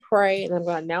pray, and I'm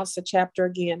going to announce the chapter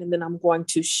again, and then I'm going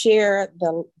to share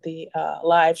the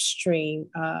live stream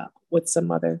with some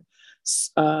other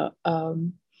uh,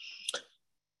 um,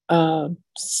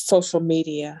 social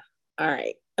media. All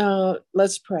right.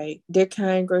 Let's pray. Dear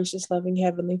kind, gracious, loving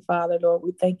Heavenly Father, Lord,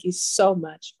 we thank you so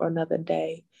much for another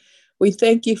day. We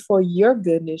thank you for your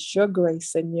goodness, your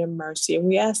grace, and your mercy. And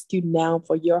we ask you now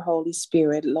for your Holy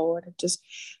Spirit, Lord. Just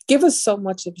give us so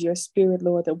much of your Spirit,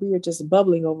 Lord, that we are just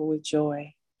bubbling over with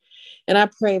joy. And I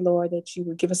pray, Lord, that you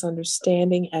would give us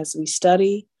understanding as we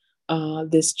study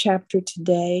this chapter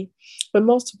today. But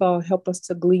most of all, help us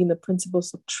to glean the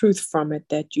principles of truth from it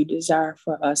that you desire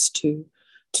for us to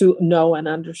know and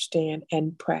understand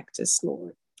and practice,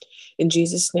 Lord. In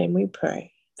Jesus' name we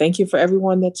pray. Thank you for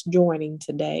everyone that's joining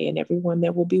today and everyone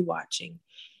that will be watching.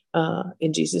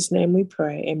 In Jesus' name we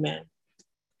pray. Amen.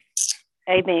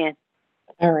 Amen.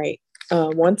 All right.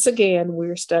 Once again,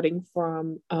 we're studying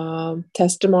from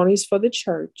Testimonies for the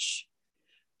Church,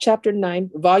 Chapter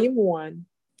 9, Volume 1,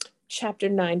 Chapter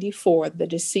 94, The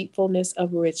Deceitfulness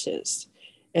of Riches.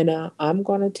 And I'm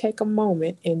going to take a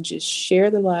moment and just share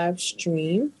the live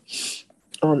stream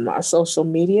on my social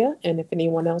media. And if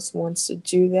anyone else wants to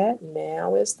do that,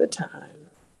 now is the time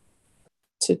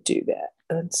to do that.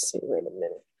 Let's see, wait a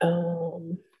minute.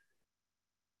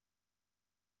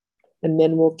 And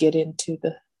then we'll get into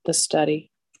the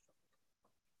study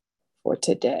for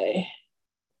today.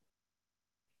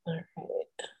 All right.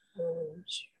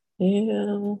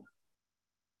 Now,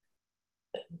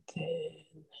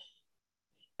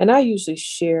 and I usually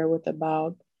share with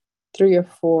about 3 or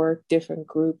 4 different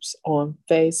groups on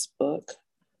Facebook.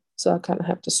 So I kind of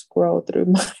have to scroll through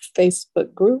my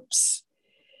Facebook groups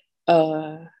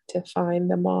to find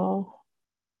them all.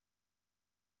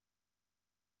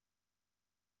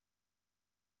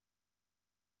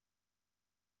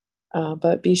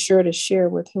 But be sure to share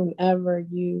with whomever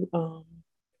you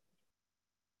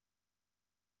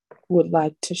would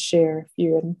like to share if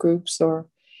you're in groups, or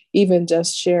even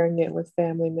just sharing it with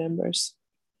family members.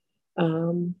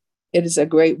 It is a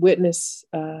great witness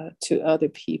to other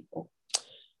people.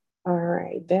 All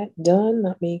right, that done.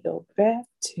 Let me go back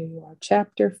to our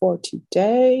chapter for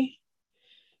today.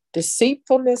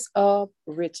 Deceitfulness of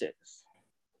riches.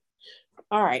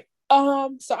 All right.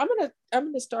 So I'm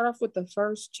gonna start off with the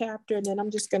first chapter, and then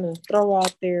I'm just gonna throw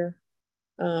out there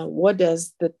what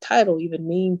does the title even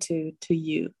mean to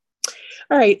you.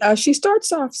 All right. She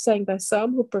starts off saying that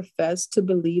some who profess to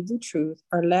believe the truth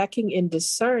are lacking in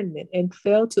discernment and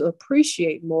fail to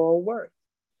appreciate moral worth.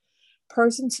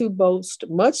 Persons who boast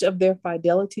much of their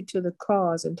fidelity to the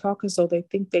cause and talk as though they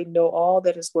think they know all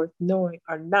that is worth knowing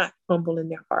are not humble in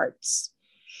their hearts.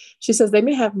 She says they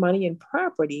may have money and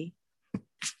property,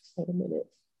 wait a minute,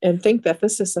 and think that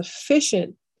this is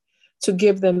sufficient to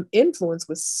give them influence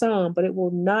with some, but it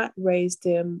will not raise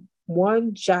them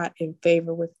one jot in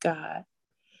favor with God.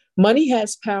 Money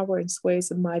has power and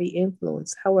sways a mighty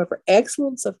influence. However,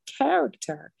 excellence of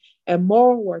character and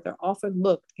moral worth are often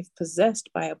looked if possessed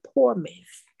by a poor man.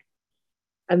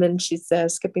 And then she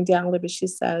says, skipping down a little bit, she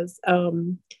says,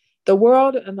 the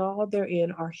world and all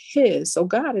therein are his. So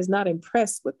God is not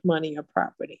impressed with money or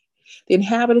property. The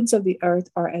inhabitants of the earth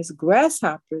are as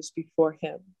grasshoppers before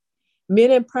him.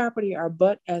 Men and property are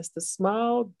but as the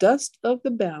small dust of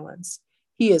the balance.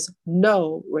 He is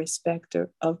no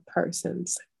respecter of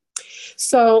persons.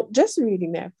 So just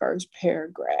reading that first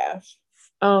paragraph,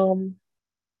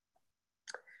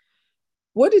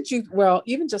 what did you, well,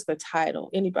 even just the title,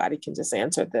 anybody can just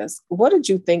answer this. What did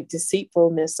you think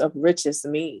deceitfulness of riches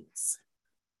means?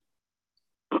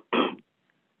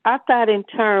 I thought in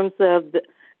terms of,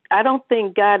 I don't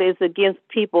think God is against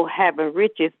people having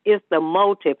riches. It's the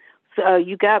motive. So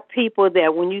you got people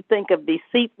that when you think of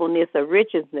deceitfulness or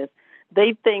richness,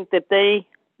 they think that they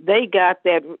got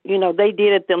that, they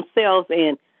did it themselves,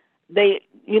 and they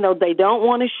don't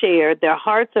want to share. Their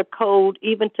hearts are cold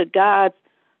even to God's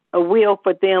will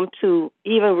for them to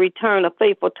even return a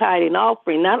faithful tithe and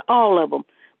offering. Not all of them,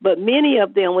 but many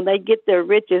of them, when they get their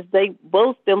riches, they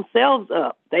boast themselves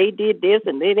up. They did this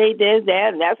and they did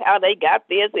that, and that's how they got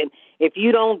this. And if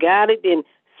you don't got it, then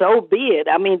so be it.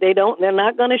 I mean, they're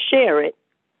not going to share it.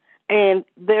 And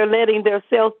they're letting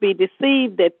themselves be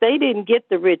deceived that they didn't get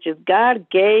the riches. God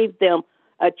gave them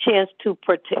a chance to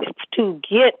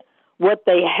get what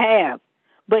they have,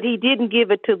 but he didn't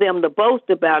give it to them to boast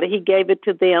about it. He gave it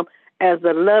to them as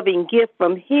a loving gift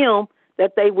from him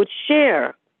that they would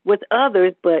share with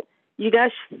others. But you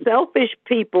got selfish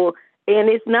people, and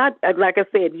it's not, like I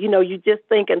said, you just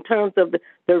think in terms of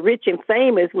the rich and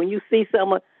famous. When you see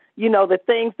someone, the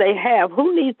things they have,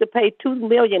 who needs to pay $2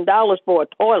 million for a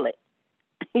toilet?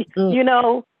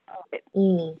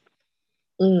 Mm,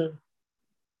 mm.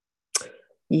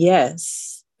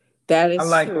 Yes, that I is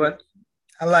like true. what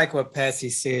I like what Patsy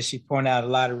said. She pointed out a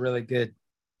lot of really good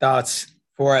thoughts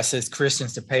for us as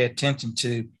Christians to pay attention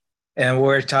to. And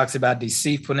where it talks about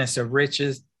deceitfulness of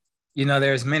riches,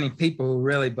 there's many people who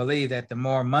really believe that the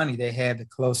more money they have, the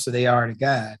closer they are to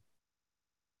God.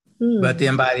 But Mm,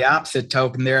 then by the opposite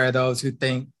token, there are those who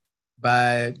think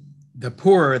by the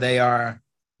poorer they are,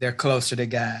 they're closer to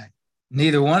God.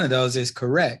 Neither one of those is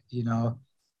correct.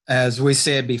 As we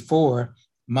said before,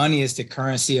 money is the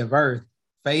currency of earth,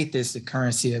 faith is the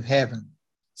currency of heaven.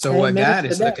 So what amen God to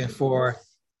is that. looking for,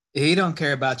 he don't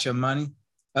care about your money.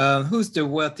 Who's the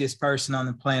wealthiest person on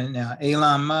the planet now?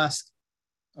 Elon Musk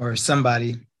or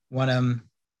somebody, one of them,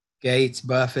 Gates,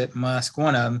 Buffett, Musk,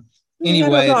 one of them. I don't know.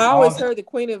 Anyway, I always heard the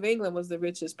Queen of England was the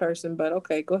richest person, but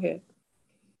okay, go ahead.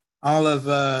 all of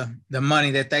the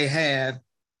money that they have,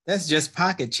 that's just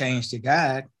pocket change to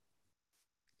God.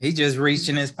 He just reached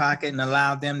in his pocket and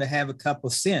allowed them to have a couple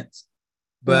cents.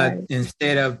 But Right.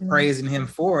 instead of praising him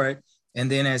for it, and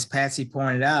then as Patsy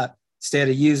pointed out, instead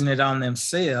of using it on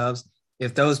themselves,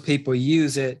 if those people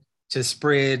use it to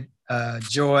spread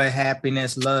joy,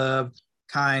 happiness, love,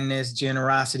 kindness,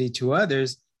 generosity to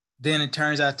others, then it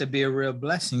turns out to be a real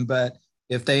blessing. But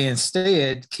if they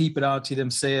instead keep it all to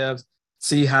themselves,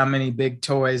 see how many big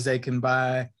toys they can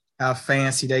buy, how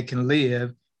fancy they can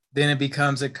live, then it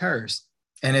becomes a curse.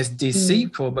 And it's Mm.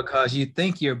 deceitful because you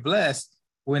think you're blessed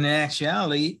when in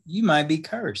actuality, you might be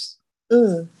cursed.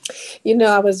 Mm.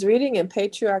 I was reading in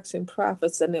Patriarchs and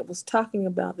Prophets, and it was talking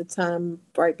about the time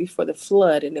right before the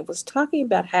flood. And it was talking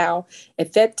about how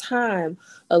at that time,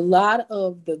 a lot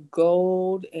of the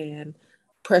gold and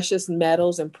precious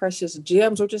metals and precious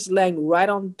gems were just laying right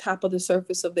on top of the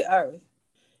surface of the earth.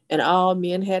 And all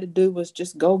men had to do was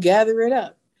just go gather it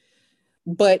up.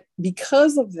 But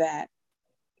because of that,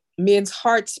 men's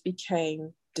hearts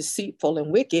became deceitful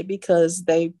and wicked because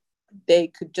they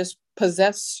could just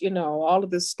possess all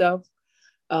of this stuff,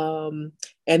 and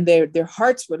their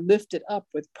hearts were lifted up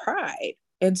with pride.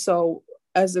 And so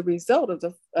as a result of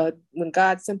the when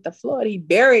God sent the flood, he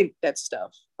buried that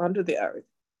stuff under the earth.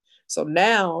 So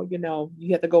now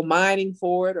you have to go mining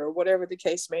for it or whatever the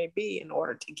case may be in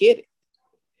order to get it.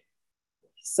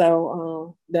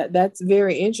 So that's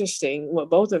very interesting what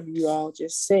both of you all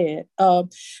just said.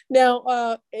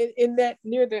 Now, in that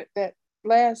near that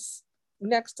last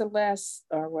next to last,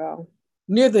 or well,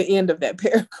 near the end of that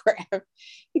paragraph,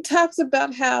 he talks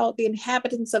about how the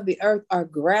inhabitants of the earth are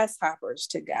grasshoppers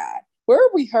to God. Where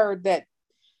have we heard that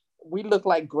we look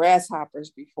like grasshoppers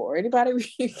before? Anybody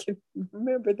can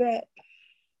remember that?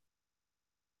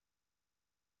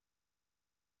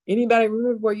 Anybody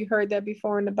remember where you heard that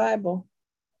before in the Bible?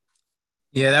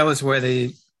 Yeah, that was where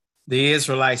the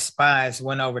Israelite spies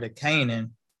went over to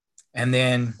Canaan, and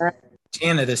then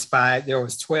 10 of the spies, there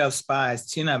was 12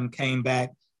 spies, 10 of them came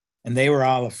back, and they were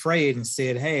all afraid and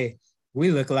said, hey,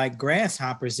 we look like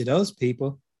grasshoppers to those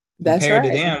people. That's Compared to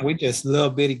right. them, we're just little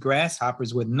bitty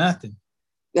grasshoppers with nothing.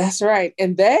 That's right.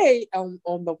 And they, on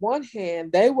the one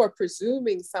hand, they were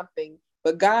presuming something,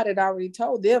 but God had already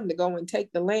told them to go and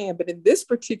take the land. But in this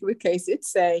particular case,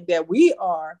 it's saying that we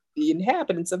are, the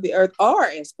inhabitants of the earth are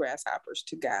as grasshoppers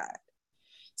to God.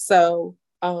 So,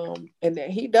 and that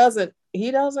he doesn't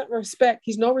respect,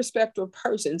 he's no respecter of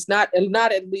persons, not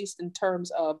at least in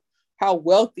terms of how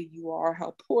wealthy you are,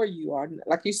 how poor you are.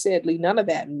 Like you said, Lee, none of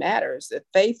that matters. That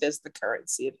faith is the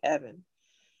currency of heaven.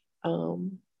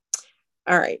 Um,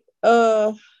 all right.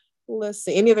 Let's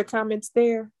see. Any other comments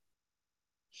there?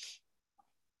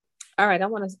 All right. I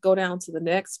want to go down to the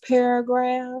next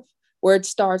paragraph where it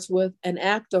starts with an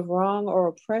act of wrong or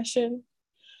oppression.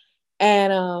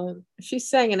 And she's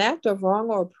saying an act of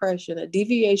wrong or oppression, a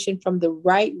deviation from the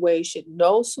right way, should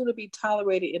no sooner be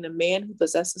tolerated in a man who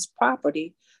possesses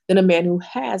property than a man who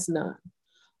has none.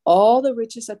 All the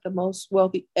riches that the most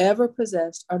wealthy ever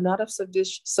possessed are not of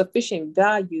sufficient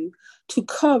value to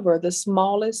cover the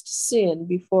smallest sin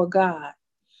before God.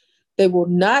 They will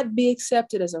not be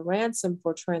accepted as a ransom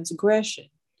for transgression.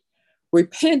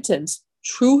 Repentance,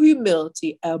 true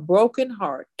humility, a broken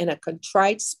heart, and a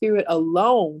contrite spirit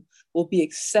alone will be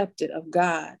accepted of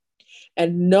God.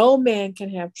 And no man can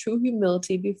have true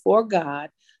humility before God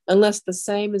unless the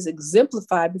same is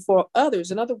exemplified before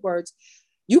others. In other words,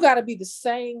 you got to be the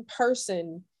same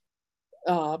person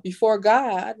before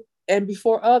God and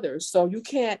before others. So you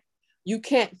can't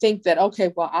think that,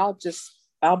 okay, well, I'll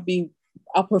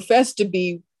profess to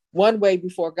be one way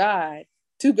before God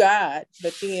to God,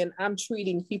 but then I'm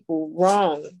treating people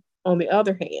wrong on the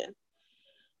other hand.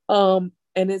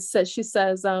 And it says, she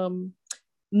says,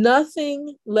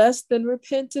 Nothing less than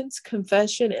repentance,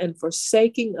 confession, and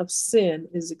forsaking of sin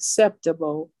is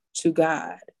acceptable to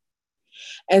God.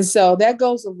 And so that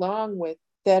goes along with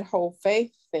that whole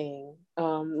faith thing,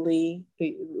 Lee.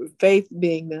 Faith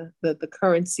being the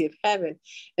currency of heaven,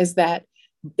 is that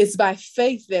it's by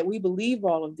faith that we believe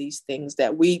all of these things,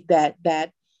 that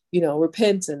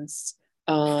repentance,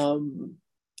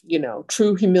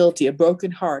 true humility, a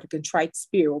broken heart, a contrite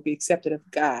spirit will be accepted of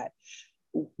God.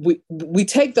 We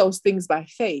take those things by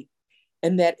faith,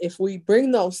 and that if we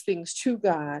bring those things to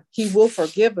God, he will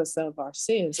forgive us of our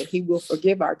sins and he will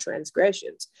forgive our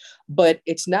transgressions. But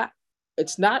it's not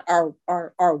our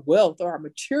wealth or our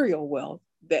material wealth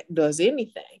that does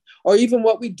anything, or even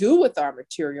what we do with our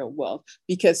material wealth.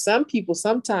 Because some people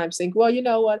sometimes think, well, you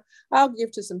know what, I'll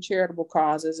give to some charitable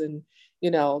causes and,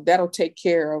 that'll take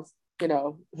care of,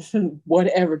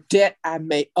 whatever debt I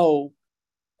may owe,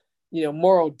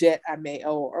 moral debt I may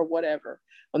owe or whatever.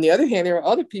 On the other hand, there are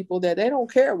other people that they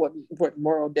don't care what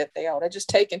moral debt they owe. They just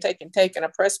take and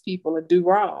oppress people and do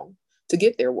wrong to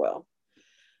get their wealth.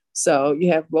 So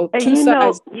you have both two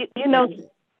sides.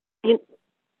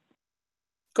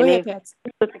 Go ahead, Patsy.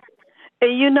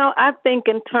 I think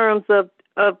in terms of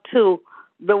too,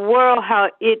 the world,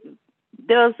 how it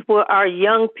does for our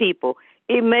young people,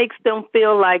 it makes them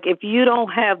feel like if you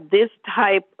don't have this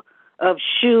type of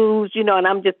shoes, and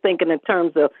I'm just thinking in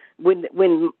terms of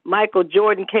when Michael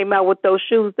Jordan came out with those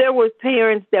shoes, there was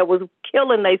parents that was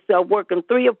killing themselves working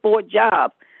 3 or 4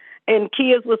 jobs. And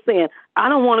kids were saying, I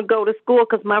don't want to go to school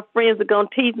because my friends are going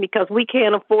to tease me because we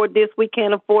can't afford this, we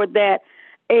can't afford that.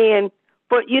 And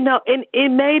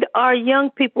it made our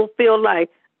young people feel like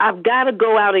I've got to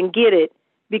go out and get it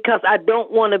because I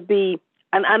don't want to be,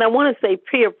 and I want to say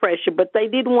peer pressure, but they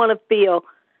didn't want to feel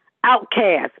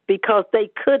outcast because they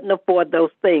couldn't afford those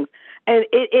things. And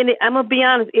I'm going to be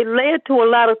honest, it led to a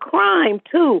lot of crime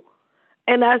too.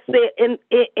 And I said,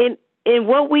 and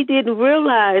what we didn't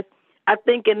realize, I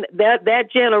think in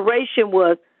that generation,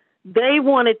 was they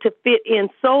wanted to fit in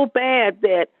so bad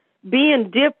that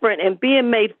being different and being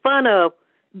made fun of,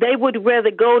 they would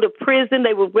rather go to prison,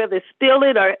 they would rather steal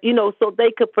it, or, so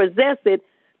they could possess it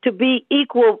to be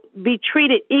equal, be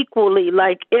treated equally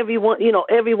like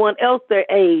everyone else their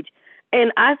age.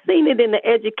 And I've seen it in the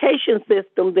education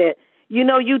system that,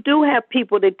 you do have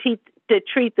people that treat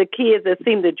the kids that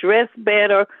seem to dress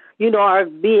better, or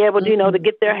be able to, to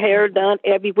get their hair done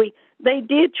every week. They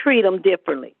did treat them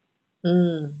differently.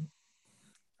 I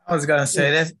was going to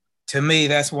say that, to me,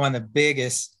 that's one of the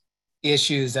biggest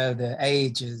issues of the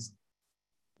ages,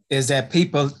 is that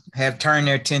people have turned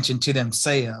their attention to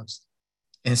themselves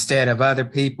instead of other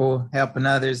people helping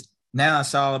others. Now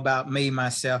it's all about me,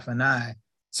 myself, and I.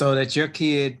 So that your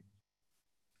kid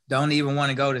don't even want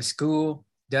to go to school,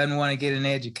 doesn't want to get an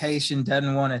education,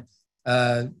 doesn't want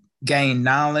to gain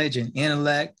knowledge and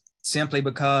intellect simply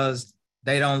because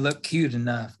they don't look cute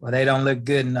enough or they don't look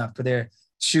good enough, or their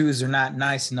shoes are not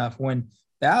nice enough, when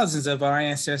thousands of our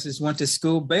ancestors went to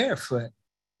school barefoot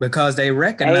because they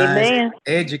recognized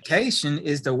education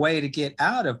is the way to get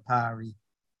out of poverty.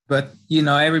 But,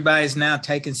 everybody's now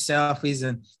taking selfies,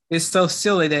 and it's so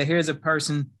silly that here's a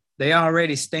person, they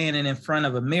already standing in front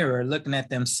of a mirror looking at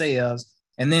themselves,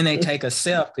 and then they take a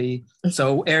selfie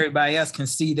so everybody else can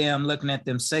see them looking at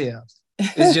themselves.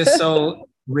 It's just so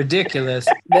ridiculous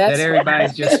that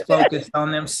everybody's just focused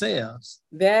on themselves.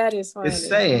 That is funny. It's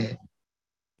sad.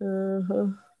 Uh-huh.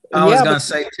 I was going to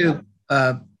say too,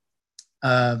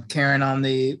 Karen, on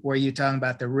where you're talking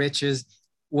about the riches,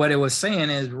 what it was saying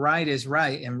is right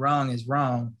and wrong is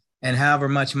wrong. And however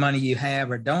much money you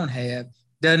have or don't have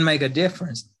doesn't make a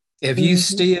difference. If you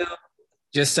steal,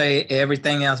 just say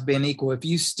everything else being equal, if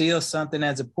you steal something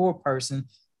as a poor person,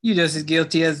 you're just as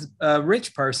guilty as a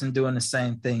rich person doing the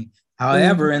same thing.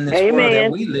 However, in this world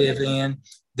that we live in,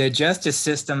 the justice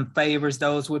system favors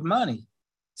those with money.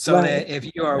 So that if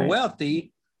you are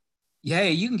wealthy,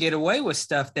 you can get away with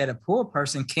stuff that a poor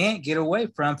person can't get away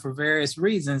from for various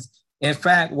reasons. In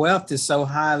fact, wealth is so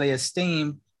highly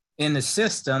esteemed in the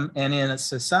system and in a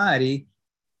society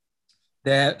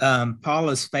that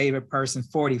Paula's favorite person,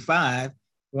 45,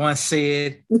 once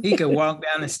said he could walk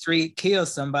down the street, kill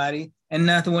somebody, and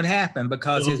nothing would happen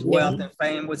because his wealth and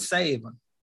fame would save him.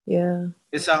 Yeah.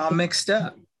 It's all mixed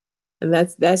up. And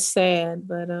that's sad,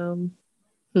 but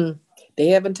they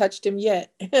haven't touched him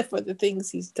yet for the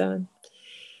things he's done.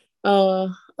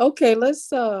 Okay, let's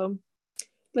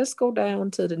go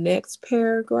down to the next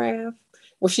paragraph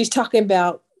where she's talking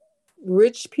about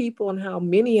rich people and how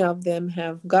many of them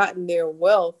have gotten their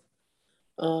wealth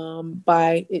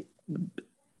by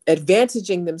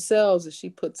advantaging themselves, as she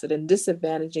puts it, and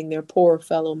disadvantaging their poor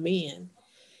fellow men.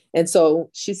 And so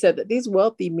she said that these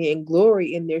wealthy men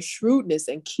glory in their shrewdness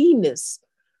and keenness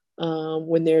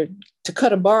when they're to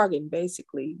cut a bargain,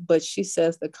 basically. But she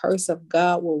says the curse of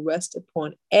God will rest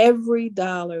upon every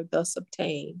dollar thus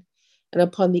obtained and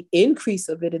upon the increase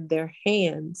of it in their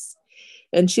hands.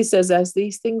 And she says, as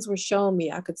these things were shown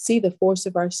me, I could see the force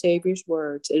of our Savior's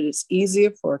words. It is easier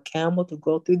for a camel to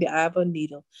go through the eye of a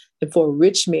needle than for a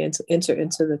rich man to enter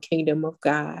into the kingdom of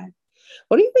God.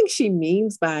 What do you think she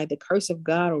means by the curse of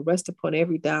God will rest upon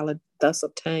every dollar thus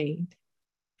obtained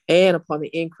and upon the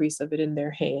increase of it in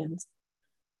their hands?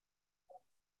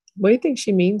 What do you think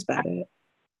she means by that?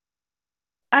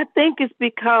 I think it's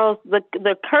because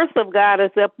the curse of God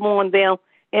is upon them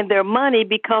and their money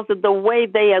because of the way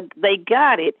they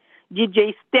got it. Did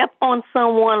you step on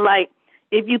someone? Like,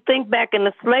 if you think back in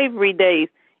the slavery days,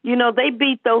 you know, they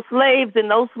beat those slaves and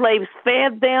those slaves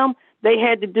fed them. They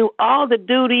had to do all the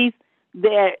duties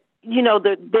that, you know,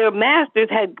 their masters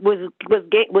was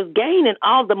gaining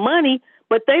all the money,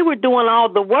 but they were doing all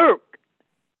the work.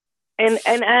 And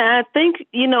I think,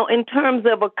 you know, in terms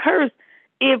of a curse,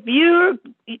 if you're,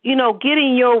 you know,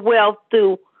 getting your wealth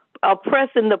through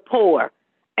oppressing the poor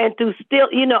and to still,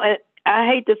 you know, and I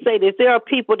hate to say this, there are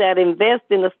people that invest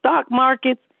in the stock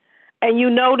markets, and you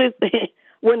notice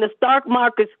when the stock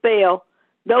markets fail,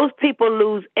 those people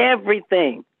lose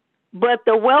everything. But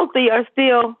the wealthy are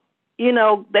still, you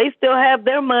know, they still have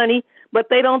their money, but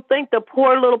they don't think the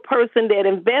poor little person that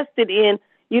invested in,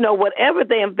 you know, whatever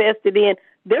they invested in,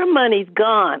 their money's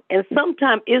gone. And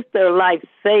sometimes it's their life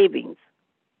savings.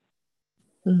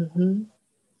 Mm-hmm.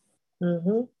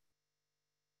 Mm-hmm.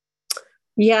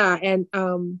 Yeah.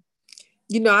 And,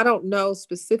 you know, I don't know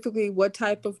specifically what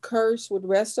type of curse would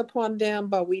rest upon them,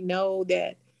 but we know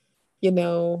that, you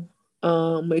know,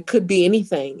 it could be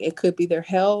anything. It could be their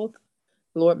health.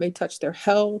 The Lord may touch their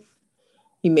health.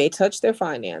 He may touch their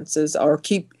finances or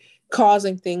keep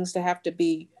causing things to have to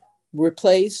be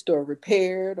replaced or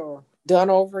repaired or done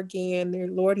over again. The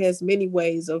Lord has many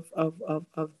ways of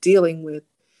dealing with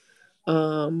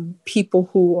people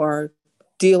who are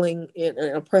dealing in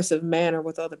an oppressive manner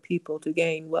with other people to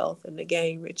gain wealth and to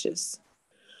gain riches.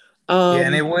 Yeah,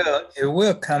 and it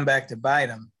will come back to bite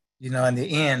them. You know, in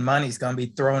the end, money's going to be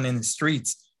thrown in the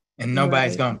streets and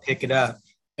nobody's going to pick it up,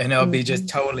 and it'll be just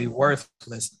totally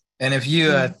worthless. And if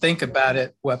you think about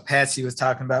it, what Patsy was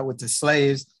talking about with the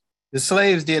slaves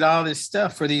did all this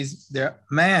stuff for their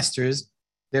masters,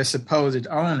 their supposed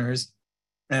owners.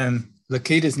 And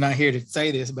Lakita's not here to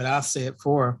say this, but I'll say it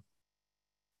for her.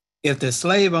 If the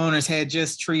slave owners had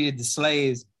just treated the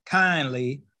slaves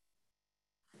kindly,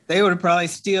 they would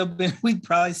have we'd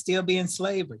probably still be in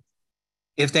slavery.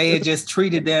 If they had just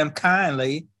treated them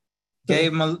kindly,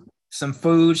 gave them some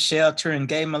food, shelter, and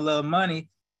gave them a little money,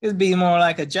 it'd be more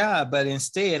like a job. But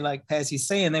instead, like Patsy's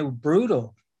saying, they were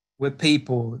brutal with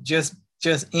people, just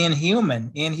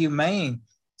inhumane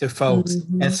to folks.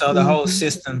 And so the whole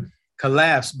system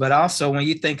collapsed. But also when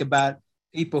you think about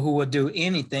people who will do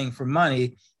anything for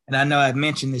money, and I know I've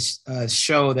mentioned this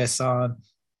show that's on,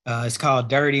 it's called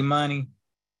Dirty Money.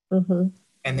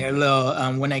 And their little,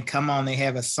 when they come on, they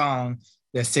have a song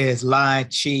that says lie,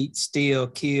 cheat, steal,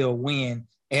 kill, win.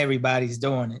 Everybody's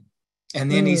doing it. And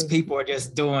then these people are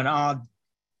just doing all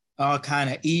kind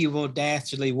of evil,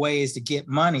 dastardly ways to get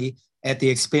money at the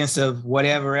expense of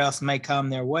whatever else may come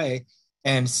their way.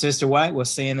 And Sister White was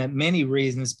saying that many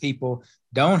reasons people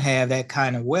don't have that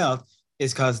kind of wealth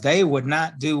is because they would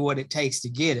not do what it takes to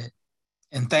get it.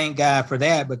 And thank God for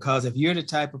that, because if you're the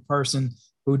type of person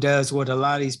who does what a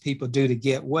lot of these people do to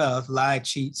get wealth, lie,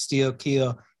 cheat, steal,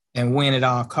 kill, and win at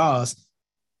all costs,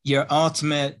 your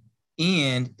ultimate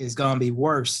end is going to be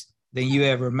worse than you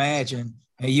ever imagined.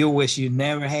 And you'll wish you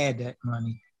never had that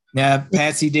money. Now,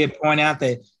 Patsy did point out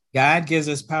that God gives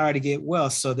us power to get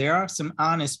wealth. So there are some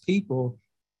honest people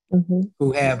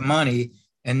who have money,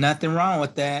 and nothing wrong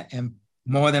with that. And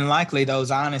more than likely,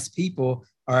 those honest people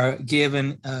are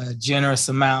given generous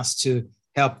amounts to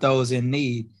help those in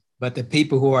need. But the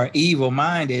people who are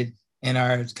evil-minded and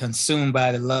are consumed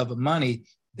by the love of money,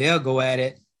 they'll go at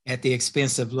it at the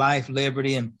expense of life,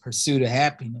 liberty, and pursuit of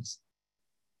happiness.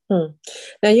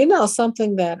 Now, you know,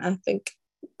 something that I think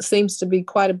seems to be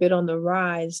quite a bit on the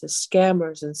rise is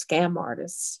scammers and scam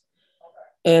artists.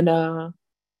 And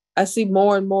I see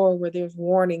more and more where there's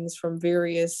warnings from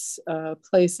various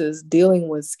places dealing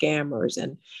with scammers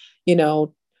and, you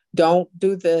know, don't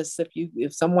do this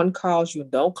if someone calls you,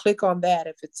 don't click on that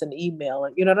if it's an email.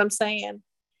 You know what I'm saying?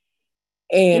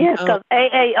 And yes, because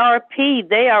AARP,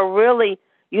 they are really,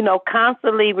 you know,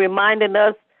 constantly reminding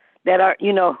us that are,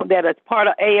 you know, that as part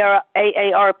of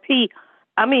AARP,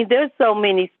 I mean, there's so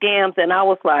many scams, and I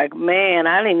was like, man,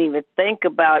 I didn't even think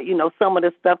about, some of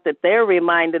the stuff that they're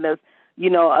reminding us,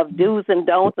 of do's and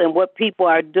don'ts and what people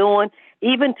are doing,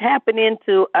 even tapping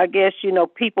into, I guess,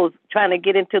 people trying to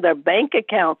get into their bank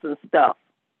accounts and stuff.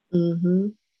 Mm-hmm.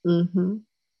 Mm-hmm.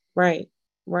 Right.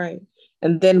 Right.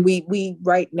 And then we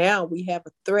right now we have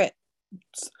a threat.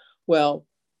 Well,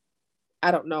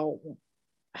 I don't know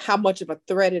how much of a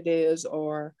threat it is,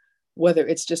 or whether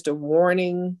it's just a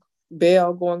warning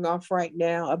bell going off right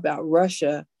now about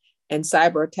Russia and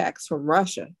cyber attacks from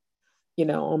Russia,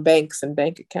 on banks and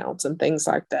bank accounts and things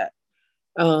like that.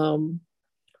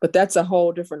 But that's a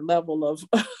whole different level of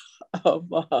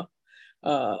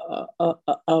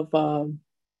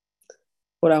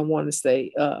what I want to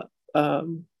say,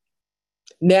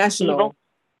 national.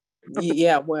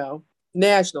 Yeah, well,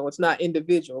 national. It's not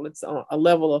individual. It's a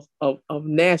level of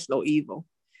national evil.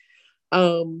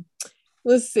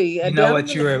 Let's see.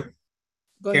 What you were,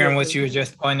 Karen, what you were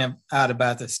just pointing out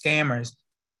about the scammers.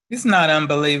 It's not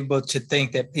unbelievable to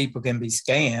think that people can be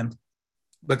scammed,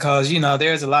 because,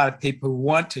 there's a lot of people who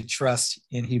want to trust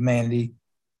in humanity.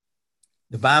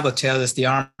 The Bible tells us the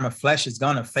arm of flesh is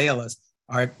going to fail us,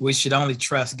 or we should only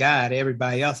trust God.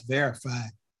 Everybody else verify.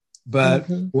 But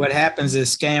what happens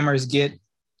is scammers get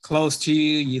close to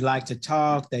you. You like to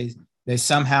talk. They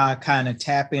somehow kind of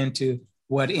tap into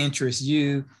what interests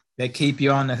you. They keep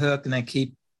you on the hook, and they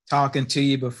keep talking to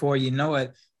you. Before you know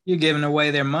it, you're giving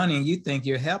away their money, and you think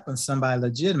you're helping somebody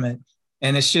legitimate.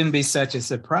 And it shouldn't be such a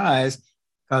surprise,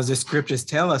 because the scriptures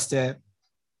tell us that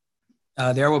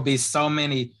there will be so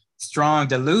many strong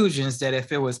delusions that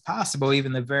if it was possible,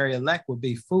 even the very elect would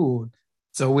be fooled.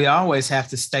 So we always have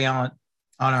to stay on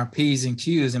our P's and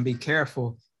Q's and be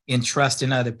careful in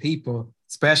trusting other people,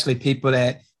 especially people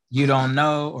that you don't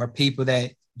know, or people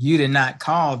that you did not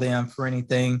call them for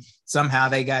anything. Somehow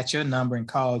they got your number and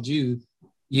called you.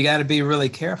 You got to be really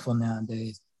careful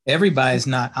nowadays. Everybody's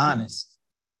not honest.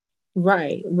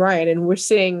 Right. And we're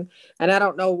seeing, and I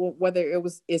don't know whether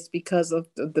it's because of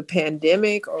the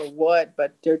pandemic or what,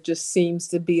 but there just seems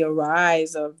to be a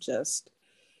rise of just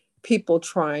people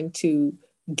trying to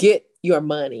get your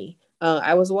money.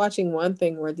 I was watching one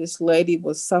thing where this lady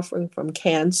was suffering from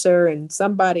cancer, and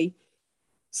somebody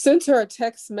sent her a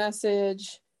text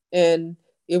message, and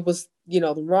it was,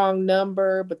 the wrong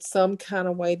number, but some kind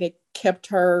of way they kept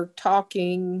her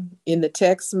talking in the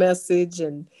text message,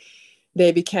 and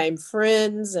they became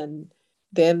friends. And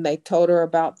then they told her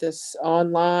about this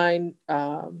online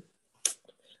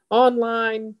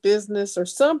business or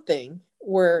something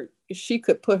where she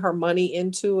could put her money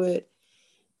into it,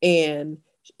 and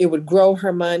it would grow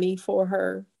her money for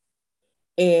her.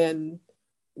 And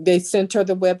they sent her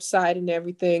the website and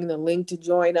everything, the link to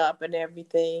join up and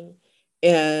everything.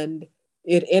 And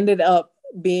it ended up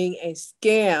being a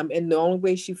scam. And the only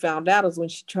way she found out is when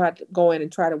she tried to go in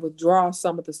and try to withdraw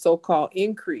some of the so-called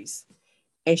increase,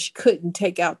 and she couldn't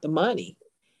take out the money,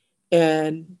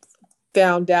 and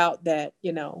found out that,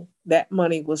 that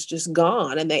money was just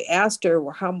gone. And they asked her,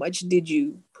 well, how much did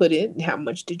you put in? How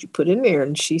much did you put in there?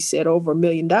 And she said over $1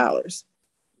 million.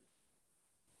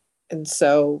 And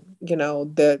so,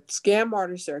 the scam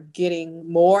artists are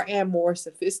getting more and more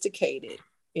sophisticated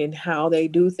in how they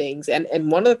do things. And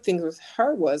one of the things with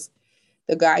her was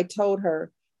the guy told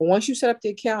her, well, once you set up the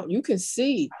account, you can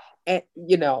see, and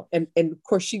of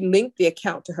course she linked the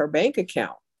account to her bank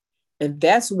account. And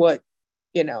that's what,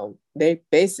 they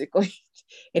basically,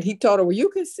 and he told her, well, you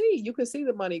can see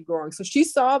the money growing. So she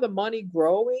saw the money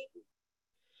growing.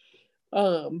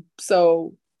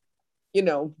 So,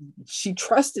 she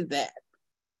trusted that,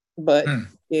 but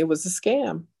it was a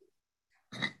scam.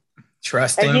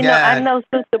 Trusting and, God. I know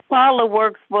Sister Paula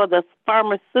works for the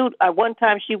pharmaceutical. At one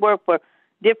time, she worked for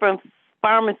different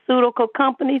pharmaceutical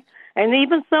companies, and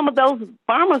even some of those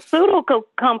pharmaceutical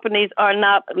companies are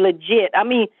not legit. I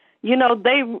mean,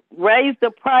 they raise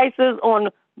the prices on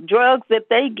drugs that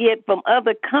they get from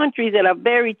other countries that are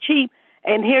very cheap,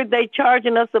 and here they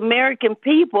charging us American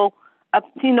people,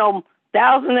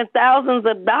 thousands and thousands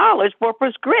of dollars for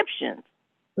prescriptions.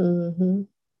 Mm-hmm.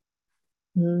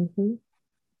 Mm-hmm.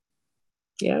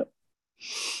 Yep.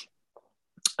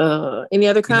 Any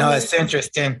other comments? It's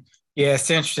interesting. Yeah, it's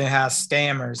interesting how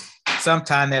scammers,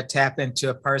 sometimes they'll tap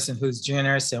into a person who's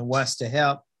generous and wants to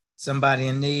help somebody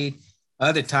in need.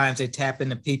 Other times they tap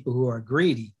into people who are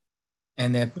greedy,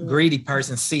 and the greedy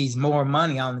person sees more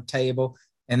money on the table,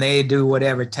 and they do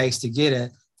whatever it takes to get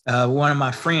it. One of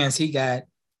my friends, he got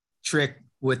tricked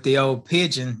with the old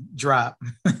pigeon drop,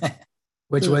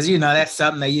 which was, that's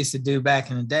something they used to do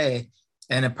back in the day.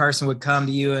 And a person would come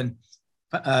to you and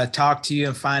talk to you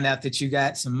and find out that you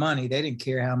got some money. They didn't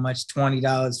care how much, $20,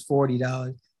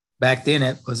 $40. Back then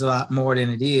it was a lot more than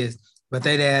it is. But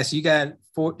they'd ask, you got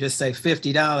just say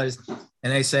 $50.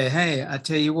 And they say, hey, I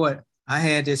tell you what, I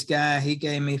had this guy, he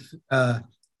gave me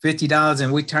 $50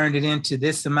 and we turned it into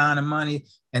this amount of money.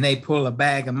 And they pull a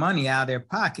bag of money out of their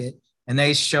pocket and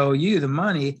they show you the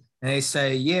money. And they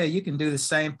say, yeah, you can do the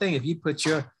same thing. If you put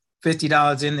your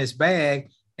 $50 in this bag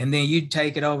and then you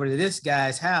take it over to this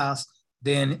guy's house,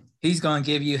 then he's going to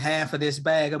give you half of this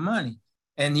bag of money.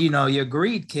 And, you know, your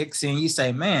greed kicks in. You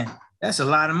say, man, that's a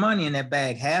lot of money in that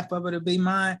bag. Half of it will be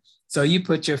mine. So you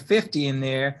put your 50 in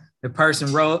there. The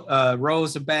person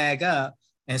rolls the bag up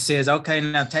and says, okay,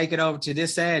 now take it over to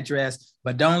this address,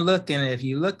 but don't look in it. If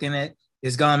you look in it,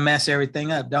 it's going to mess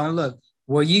everything up. Don't look.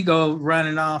 Well, you go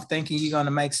running off thinking you're going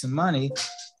to make some money,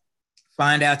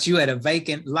 find out you at a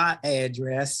vacant lot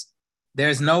address.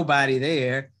 There's nobody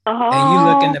there. And you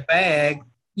look in the bag,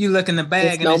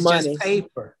 and it's money. Just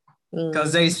paper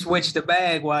because they switched the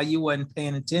bag while you wasn't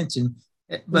paying attention.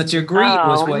 But your greed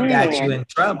was what got you in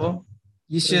trouble.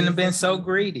 You shouldn't have been so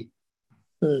greedy.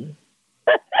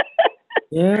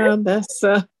 Yeah, that's,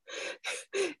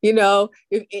 you know,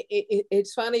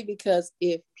 it's funny because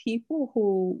if people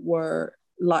who were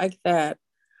like that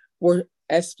were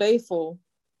as faithful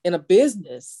in a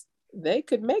business, they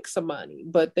could make some money,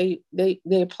 but they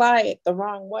apply it the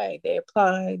wrong way. They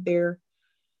apply their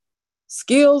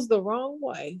skills the wrong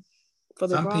way.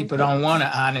 Some people don't want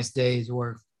an honest day's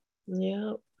work.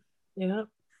 Yeah.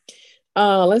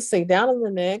 Let's see, down in the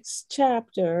next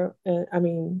chapter,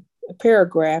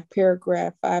 paragraph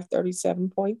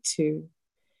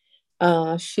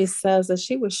 537.2, she says that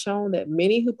she was shown that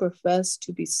many who profess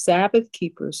to be Sabbath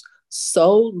keepers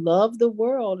so love the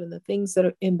world and the things that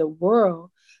are in the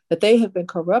world that they have been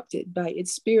corrupted by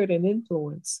its spirit and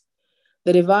influence.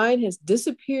 The divine has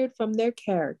disappeared from their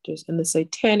characters and the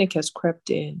satanic has crept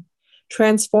in,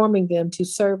 transforming them to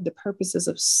serve the purposes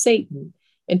of Satan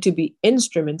and to be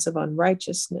instruments of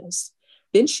unrighteousness.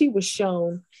 Then she was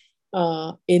shown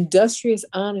industrious,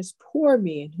 honest, poor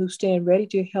men who stand ready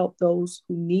to help those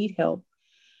who need help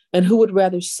and who would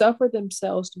rather suffer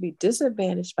themselves to be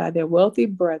disadvantaged by their wealthy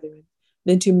brethren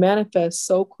than to manifest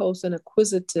so close and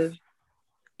acquisitive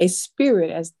a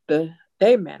spirit as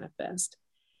they manifest.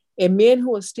 And men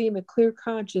who esteem a clear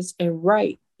conscience and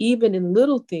right, even in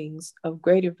little things, of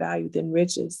greater value than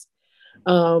riches.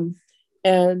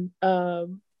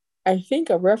 I think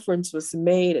a reference was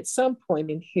made at some point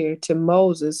in here to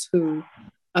Moses, who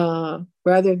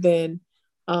rather than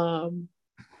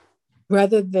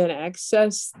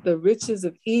access the riches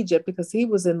of Egypt because he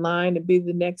was in line to be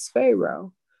the next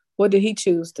Pharaoh, what did he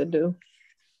choose to do?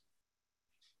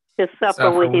 To suffer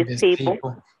with his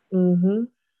people. Mm-hmm.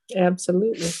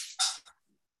 Absolutely.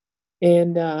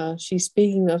 And she's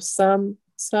speaking of some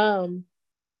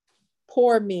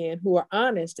poor men who are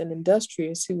honest and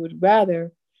industrious, who would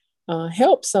rather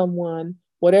help someone,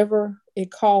 whatever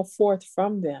it called forth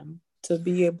from them to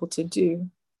be able to do.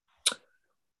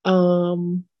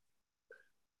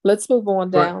 Let's move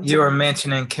on down. You were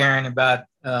mentioning, Karen, about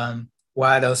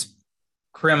why those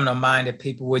criminal-minded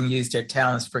people wouldn't use their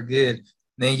talents for good.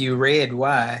 Then you read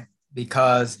why,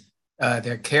 because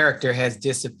their character has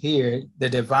disappeared. The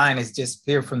divine has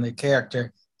disappeared from their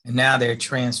character, and now they're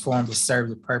transformed to serve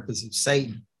the purpose of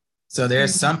Satan. So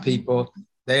there's some people,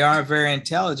 they aren't very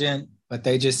intelligent, but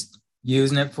they just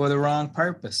using it for the wrong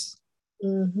purpose.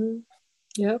 Mm-hmm.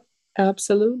 Yep,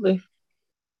 absolutely.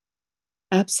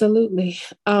 Let's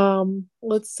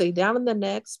see, down in the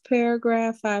next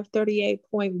paragraph,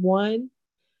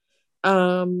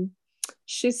 538.1,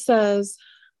 she says,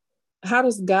 how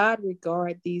does God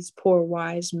regard these poor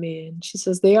wise men? She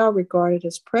says they are regarded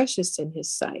as precious in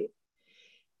his sight.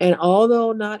 And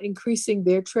although not increasing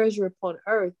their treasure upon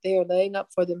earth, they are laying up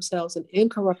for themselves an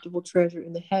incorruptible treasure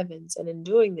in the heavens. And in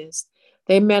doing this,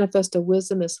 they manifest a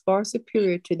wisdom as far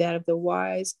superior to that of the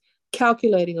wise,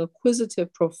 calculating,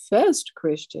 acquisitive, professed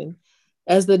Christian,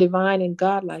 as the divine and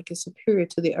godlike is superior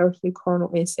to the earthly,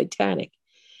 carnal, and satanic.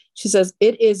 She says,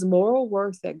 it is moral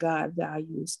worth that God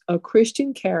values. A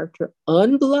Christian character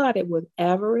unblotted with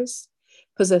avarice,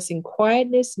 possessing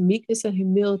quietness, meekness, and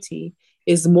humility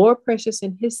is more precious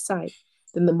in his sight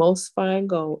than the most fine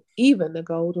gold, even the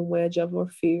golden wedge of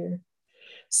Ophir.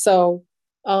 So,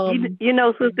 you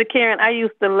know, Sister Karen, I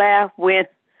used to laugh when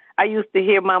I used to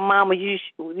hear my mama, you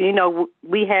know,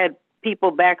 we had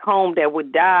people back home that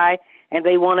would die and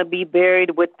they want to be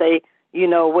buried with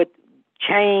with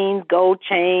chains, gold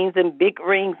chains and big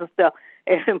rings and stuff.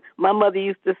 And my mother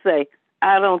used to say,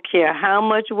 I don't care how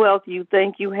much wealth you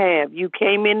think you have. You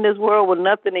came in this world with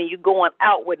nothing and you're going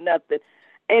out with nothing.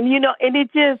 And, and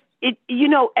as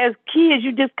kids,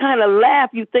 you just kind of laugh.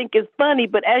 You think it's funny.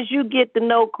 But as you get to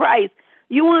know Christ,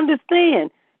 you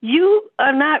understand you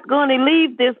are not going to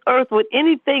leave this earth with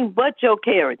anything but your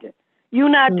character. You're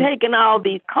not taking all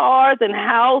these cars and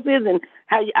houses. And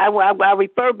how I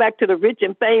refer back to the Rich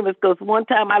and Famous, because one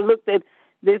time I looked at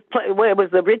this place where it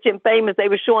was the Rich and Famous. They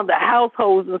were showing the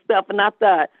households and stuff. And I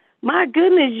thought, my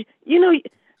goodness,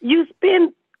 you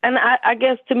spend, and I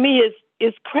guess to me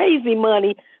it's crazy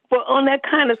money on that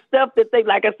kind of stuff that they,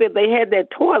 like I said, they had that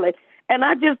toilet. And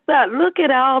I just thought, look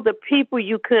at all the people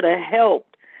you could have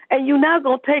helped. And you're not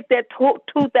going to take that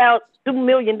 $2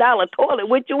 million toilet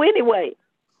with you anyway.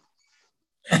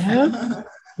 Yeah,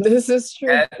 this is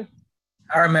true.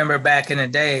 I remember back in the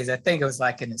days, I think it was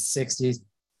like in the 60s,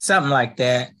 something like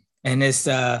that. And this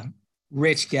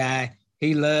rich guy,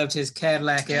 he loved his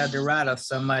Cadillac Eldorado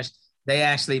so much, they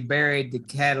actually buried the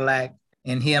Cadillac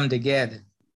and him together.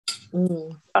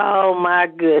 Oh, my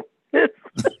goodness.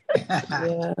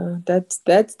 Yeah,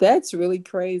 that's really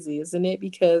crazy, isn't it?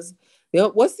 Because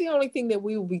what's the only thing that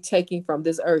we will be taking from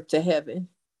this earth to heaven?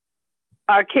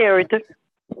 Our character.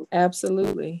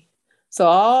 Absolutely. So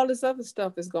all this other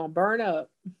stuff is going to burn up,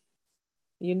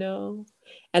 and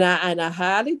I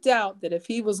highly doubt that if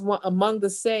he was among the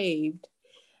saved,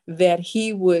 that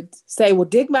he would say, well,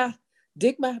 let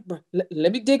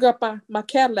me dig up my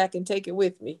Cadillac and take it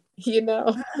with me,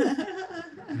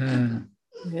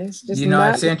 It's just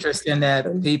it's interesting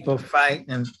that people fight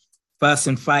and fuss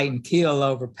and fight and kill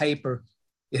over paper.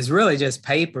 It's really just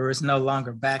paper. It's no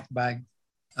longer backed by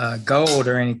gold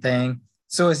or anything.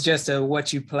 So it's just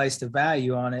what you place the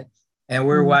value on it. And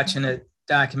we're watching a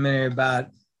documentary about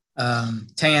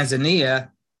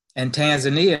Tanzania. And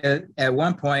Tanzania, at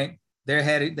one point, they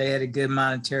had a good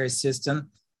monetary system,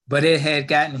 but it had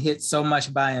gotten hit so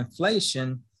much by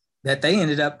inflation that they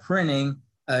ended up printing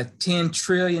a $10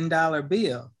 trillion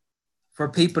bill for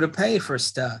people to pay for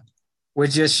stuff,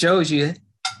 which just shows you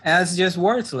as just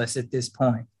worthless at this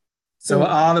point. So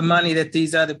all the money that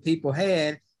these other people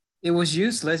had, it was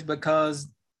useless because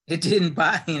it didn't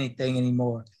buy anything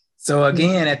anymore. So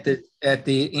again, at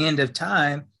the end of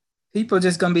time, people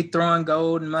just going to be throwing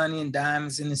gold and money and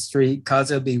diamonds in the street because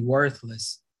it'll be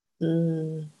worthless.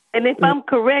 And if I'm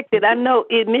corrected, I know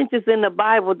it mentions in the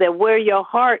Bible that where your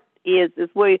heart is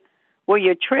where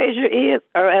your treasure is,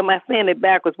 or am I saying it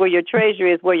backwards? Where your treasure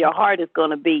is, where your heart is going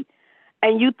to be.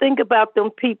 And you think about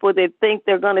them people that think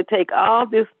they're going to take all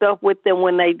this stuff with them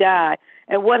when they die.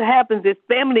 And what happens is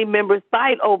family members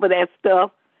fight over that stuff,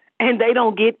 and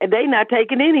they're not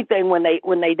taking anything when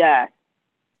they die.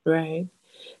 Right.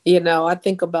 I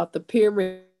think about the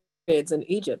pyramids in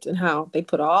Egypt and how they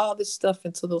put all this stuff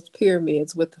into those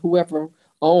pyramids with whoever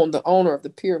owned the owner of the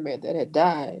pyramid that had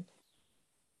died.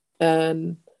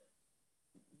 And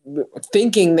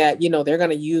thinking that, they're going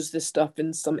to use this stuff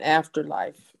in some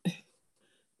afterlife,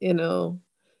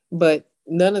 but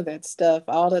none of that stuff,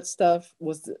 all that stuff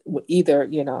was either,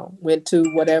 went to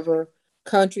whatever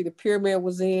country the pyramid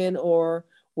was in, or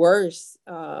worse,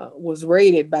 was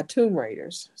raided by tomb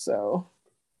raiders. So,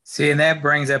 see, and that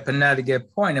brings up another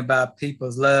good point about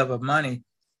people's love of money.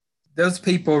 Those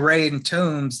people raiding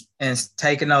tombs and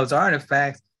taking those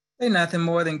artifacts, they're nothing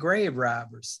more than grave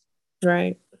robbers.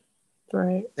 Right.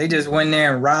 They just went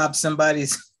there and robbed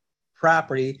somebody's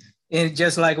property. And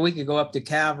just like we could go up to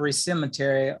Calvary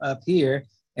Cemetery up here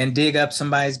and dig up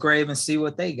somebody's grave and see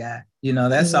what they got.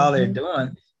 That's all they're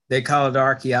doing. They call it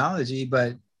archaeology,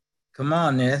 but come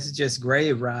on, this is just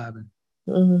grave robbing.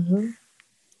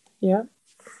 Yeah.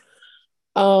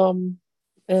 And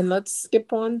let's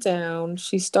skip on down.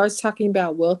 She starts talking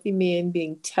about wealthy men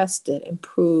being tested and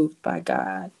proved by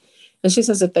God. And she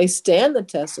says if they stand the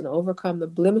test and overcome the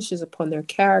blemishes upon their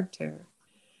character,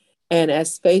 and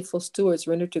as faithful stewards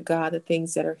render to God the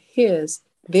things that are his,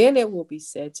 then it will be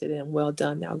said to them, well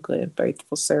done, thou good and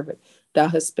faithful servant. Thou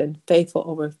hast been faithful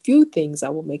over a few things. I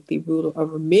will make thee ruler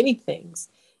over many things.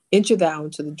 Enter thou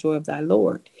into the joy of thy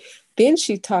Lord. Then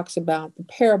she talks about the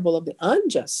parable of the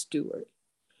unjust steward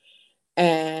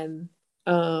and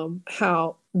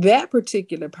how that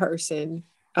particular person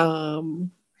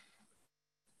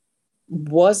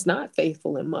was not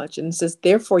faithful in much, and says,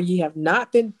 therefore ye have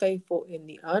not been faithful in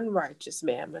the unrighteous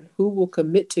mammon, who will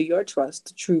commit to your trust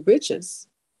the true riches.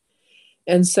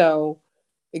 And so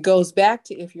it goes back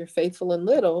to, if you're faithful in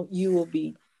little, you will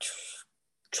be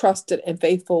trusted and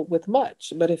faithful with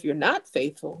much. But if you're not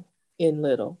faithful in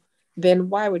little, then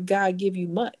why would God give you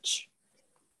much?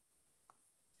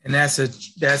 And that's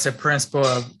a principle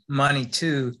of money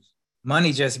too.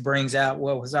 Money just brings out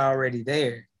what was already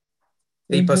there.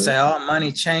 People say, oh,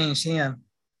 money changed him.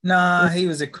 Nah, he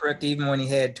was a crook even when he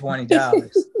had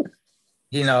 $20,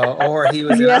 or he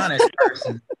was an Yeah. honest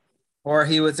person, or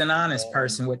he was an honest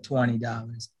person with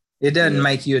 $20. It doesn't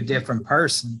make you a different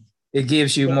person. It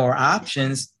gives you more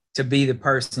options to be the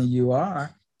person you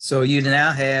are. So you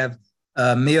now have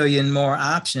a million more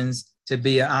options to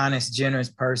be an honest, generous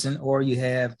person, or you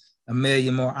have a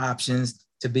million more options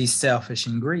to be selfish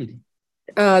and greedy.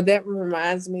 That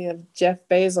reminds me of Jeff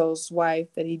Bezos' wife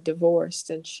that he divorced,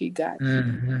 and she got,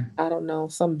 I don't know,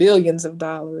 some billions of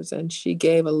dollars, and she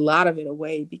gave a lot of it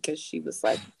away because she was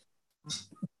like,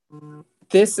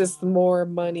 this is more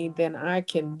money than I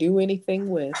can do anything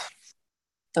with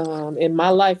in my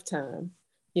lifetime,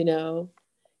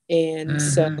 and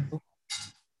so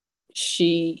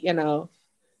she,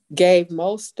 gave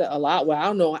a lot. Well, I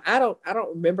don't know. I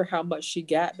don't remember how much she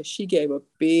got, but she gave a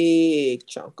big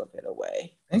chunk of it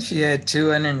away. I think she had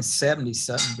 270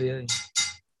 something billion.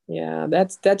 Yeah,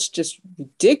 that's just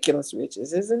ridiculous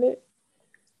riches, isn't it?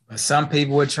 But some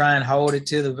people would try and hold it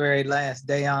to the very last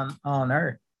day on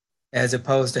earth, as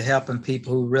opposed to helping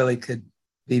people who really could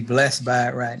be blessed by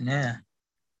it right now.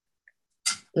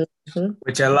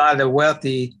 Which a lot of the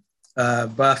wealthy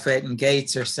Buffett and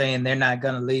Gates are saying they're not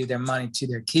going to leave their money to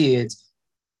their kids,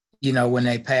 when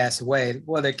they pass away.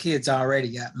 Well, their kids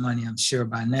already got money, I'm sure,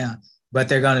 by now, but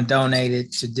they're going to donate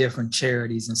it to different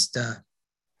charities and stuff.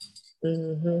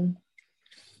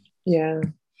 Yeah.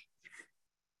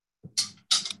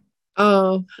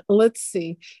 Let's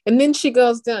see. And then she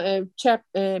goes down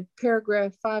in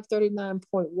paragraph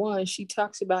 539.1. She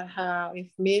talks about how if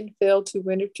men fail to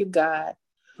render to God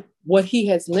what he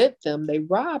has lent them, they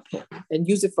rob him and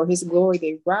use it for his glory.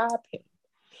 They rob him.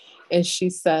 And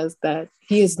she says that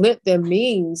he has lent them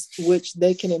means which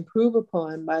they can improve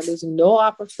upon by losing no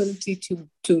opportunity to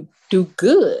do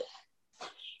good,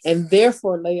 and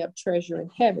therefore lay up treasure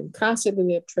in heaven, constantly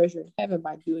lay up treasure in heaven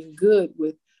by doing good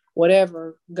with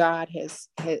whatever God has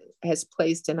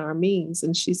placed in our means.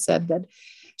 And she said that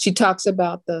she talks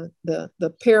about the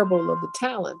parable of the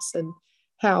talents and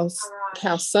how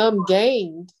some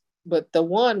gained, but the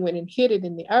one went and hid it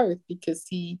in the earth because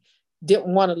he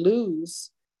didn't want to lose.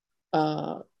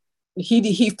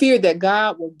 He feared that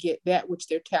God would get that which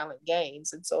their talent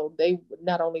gains, and so they would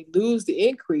not only lose the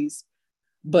increase,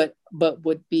 but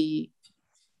would be,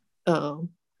 but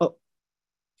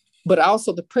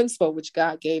also the principle which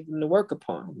God gave them to work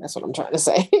upon. That's what I'm trying to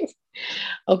say.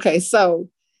 Okay, so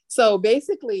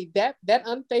basically that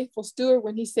unfaithful steward,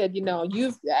 when he said,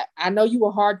 I know you were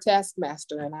a hard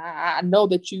taskmaster, and I know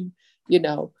that you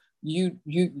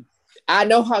I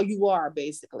know how you are,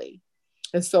 basically.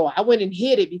 And so I went and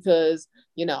hid it because,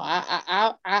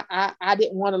 I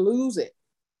didn't want to lose it.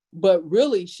 But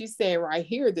really, she's saying right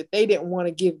here that they didn't want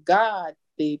to give God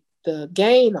the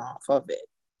gain off of it,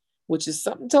 which is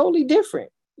something totally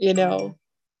different, and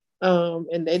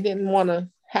they didn't want to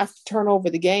have to turn over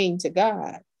the gain to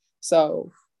God.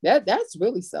 So that's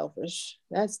really selfish.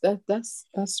 That's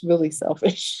really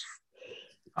selfish.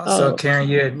 Also, Karen,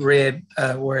 you had read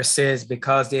where it says,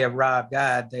 because they have robbed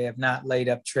God, they have not laid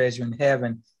up treasure in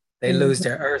heaven. They lose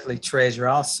their earthly treasure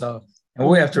also. And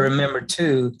we have to remember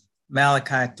too,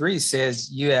 Malachi 3 says,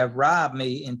 you have robbed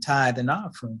me in tithe and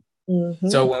offering.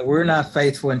 So when we're not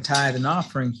faithful in tithe and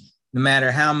offering, no matter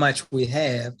how much we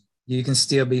have, you can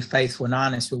still be faithful and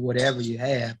honest with whatever you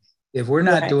have. If we're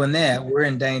not doing that, we're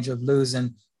in danger of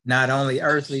losing not only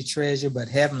earthly treasure, but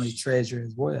heavenly treasure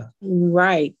as well.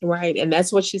 Right. And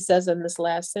that's what she says in this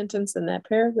last sentence in that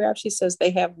paragraph. She says they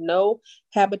have no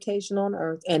habitation on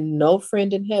earth and no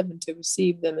friend in heaven to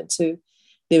receive them into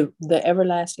the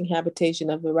everlasting habitation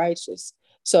of the righteous.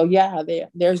 So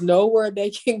there's nowhere they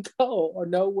can go, or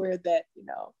nowhere that,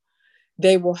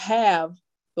 they will have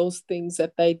those things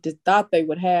that they thought they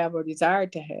would have or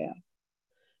desired to have.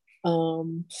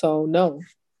 So no.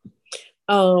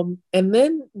 And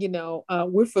then,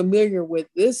 we're familiar with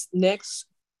this next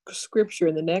scripture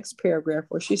in the next paragraph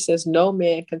where she says, no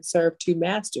man can serve two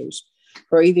masters,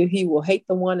 for either he will hate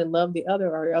the one and love the other,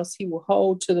 or else he will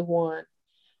hold to the one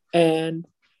and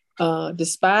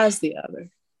despise the other.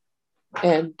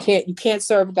 And you can't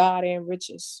serve God and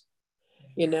riches,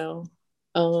 and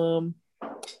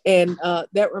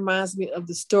that reminds me of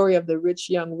the story of the rich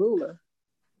young ruler.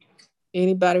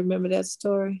 Anybody remember that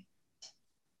story?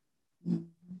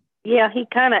 Yeah, he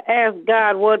kind of asked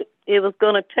God what it was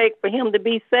going to take for him to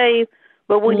be saved.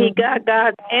 But when he got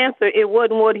God's answer, it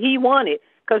wasn't what he wanted,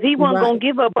 because he wasn't going to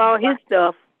give up all his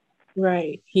stuff.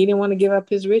 Right. He didn't want to give up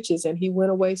his riches, and he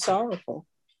went away sorrowful.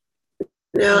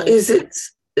 Now,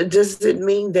 does it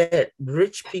mean that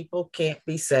rich people can't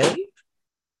be saved?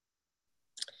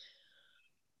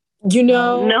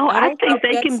 No, I think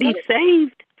they can be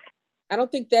saved. I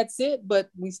don't think that's it, but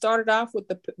we started off with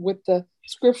the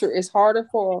scripture. It's harder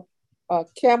for a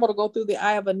camel to go through the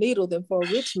eye of a needle than for a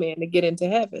rich man to get into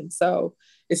heaven. So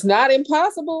it's not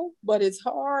impossible, but it's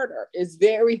harder. It's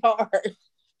very hard.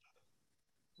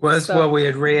 Well, that's what we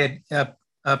had read up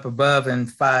above in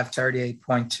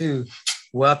 538.2.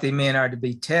 Wealthy men are to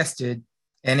be tested,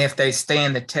 and if they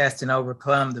stand the test and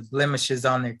overcome the blemishes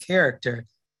on their character,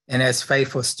 and as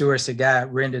faithful stewards of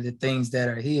God render the things that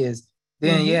are his,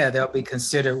 then they'll be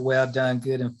considered well done,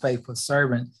 good and faithful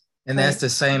servant. And that's the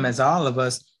same as all of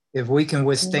us. If we can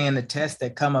withstand the tests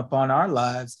that come upon our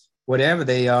lives, whatever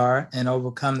they are, and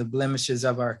overcome the blemishes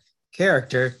of our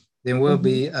character, then we'll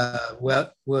be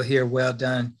we'll hear well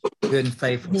done, good and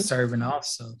faithful servant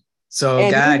also. So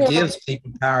and God gives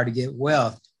people power to get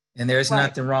wealth, and there's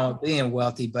nothing wrong with being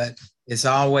wealthy, but it's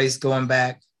always going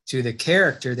back to the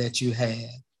character that you have.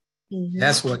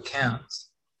 That's what counts.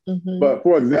 But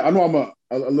for example, I know I'm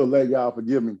a little late, y'all.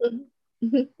 Forgive me.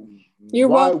 You're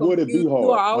welcome. Why would it be hard?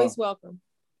 You are always welcome.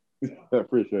 I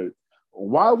appreciate it.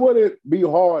 Why would it be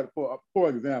hard for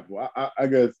example? I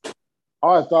guess I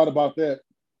always thought about that,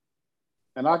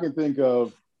 and I can think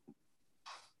of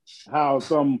how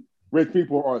some rich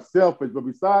people are selfish. But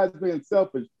besides being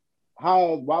selfish,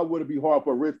 why would it be hard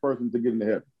for a rich person to get into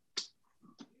heaven?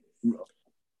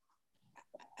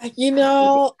 I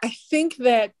think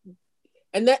that,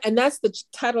 and that's the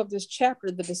title of this chapter,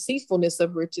 The Deceitfulness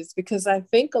of Riches, because I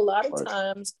think a lot of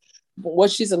times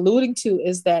what she's alluding to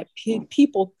is that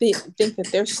people think that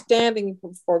their standing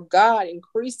for God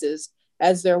increases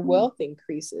as their wealth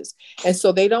increases. And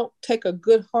so they don't take a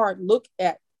good hard look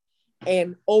at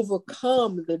and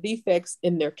overcome the defects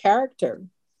in their character,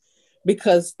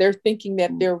 because they're thinking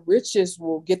that their riches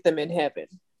will get them in heaven,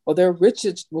 or their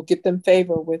riches will get them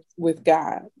favor with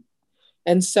God.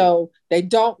 And so they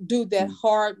don't do that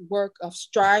hard work of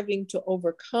striving to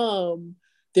overcome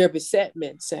their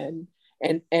besetments and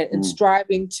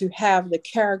striving to have the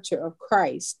character of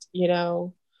Christ,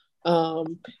 And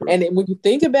when you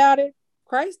think about it,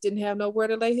 Christ didn't have nowhere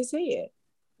to lay his head,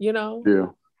 Yeah.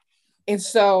 And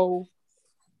so,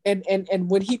 and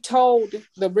when he told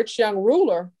the rich young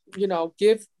ruler,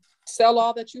 sell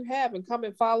all that you have and come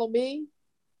and follow me,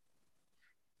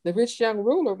 the rich young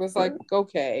ruler was like,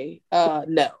 okay,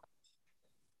 no.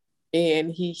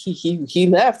 And he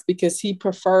left because he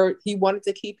wanted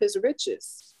to keep his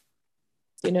riches,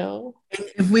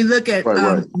 If we look at,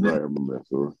 I remember that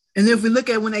story. And if we look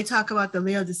at when they talk about the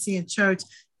Laodicean church,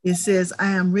 it says,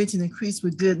 I am rich and increased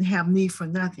with good and have need for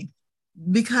nothing.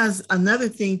 Because another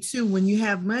thing too, when you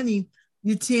have money,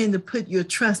 you tend to put your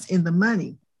trust in the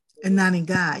money and not in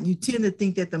God. You tend to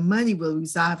think that the money will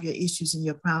resolve your issues and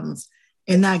your problems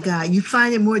and not God. You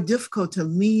find it more difficult to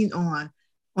lean on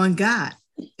God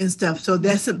and stuff. So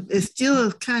it's still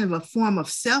a kind of a form of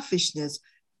selfishness,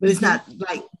 but it's not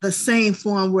like the same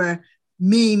form where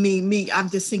me, I'm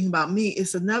just thinking about me.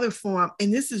 It's another form.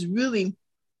 And this is really,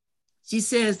 she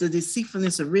says, the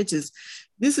deceitfulness of riches.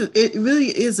 It really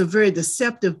is a very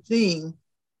deceptive thing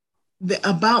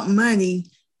about money.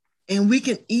 And we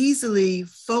can easily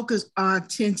focus our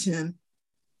attention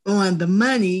on the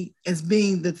money as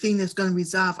being the thing that's going to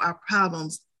resolve our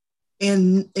problems,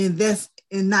 and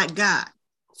not God.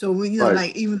 So we,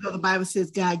 like, even though the Bible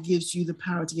says God gives you the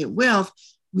power to get wealth,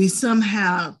 we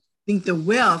somehow think the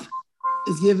wealth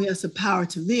is giving us the power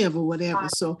to live or whatever.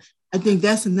 So I think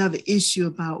that's another issue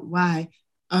about why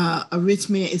a rich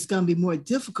man, it's going to be more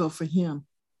difficult for him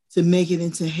to make it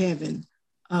into heaven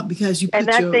because you put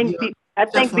I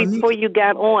think before you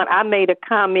got on, I made a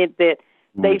comment that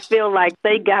they feel like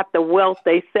they got the wealth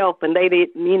themselves, and they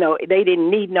didn't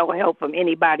need no help from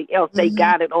anybody else. They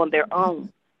got it on their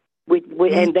own,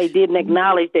 and they didn't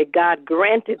acknowledge that God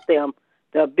granted them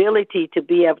the ability to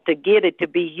be able to get it to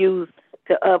be used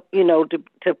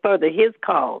to further His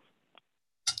cause.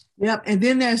 Yep, and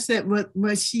then there's that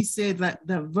what she said, like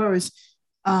the verse.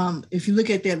 If you look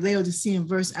at that Laodicean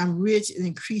verse, I'm rich and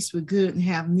increased with good and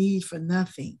have need for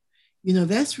nothing.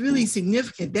 That's really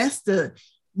significant. That's a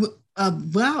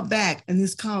while back, and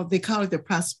they call it the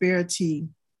prosperity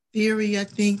theory. I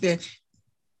think that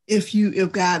if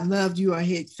God loved you or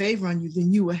had favor on you,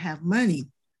 then you will have money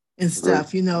and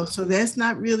stuff, So that's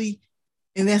not really,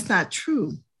 and that's not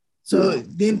true. So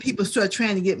then people start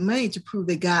trying to get money to prove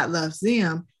that God loves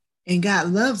them, and God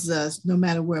loves us no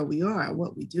matter where we are or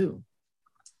what we do.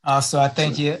 Also, I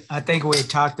think we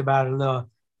talked about it a little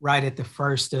right at the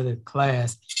first of the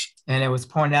class, and it was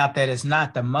pointed out that it's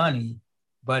not the money,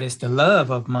 but it's the love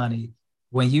of money.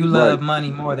 When you love money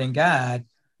more than God,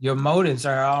 your motives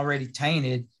are already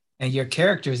tainted and your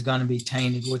character is going to be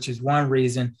tainted, which is one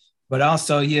reason. But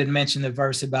also you had mentioned the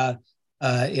verse about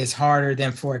is harder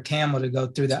than for a camel to go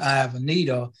through the eye of a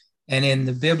needle. And in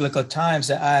the biblical times,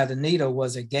 the eye of the needle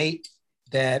was a gate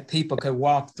that people could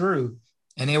walk through.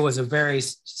 And it was a very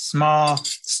small,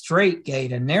 straight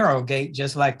gate, a narrow gate,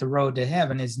 just like the road to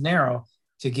heaven is narrow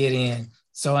to get in.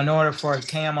 So in order for a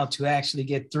camel to actually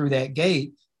get through that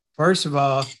gate, first of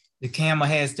all, the camel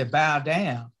has to bow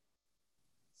down.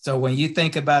 So when you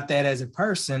think about that as a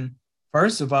person,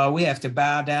 first of all, we have to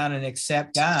bow down and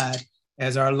accept God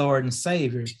as our Lord and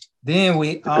Savior.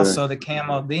 Then also, the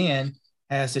camel then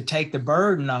has to take the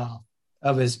burden off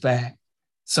of his back.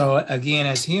 So again,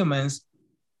 as humans,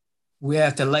 we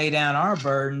have to lay down our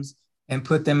burdens and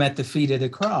put them at the feet of the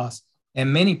cross.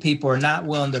 And many people are not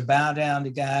willing to bow down to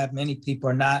God. Many people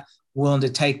are not willing to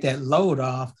take that load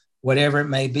off, whatever it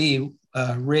may be,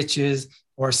 riches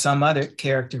or some other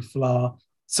character flaw.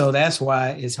 So that's why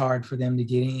it's hard for them to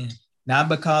get in. Not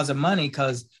because of money,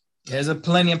 because there's a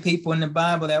plenty of people in the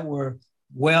Bible that were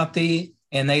wealthy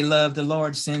and they loved the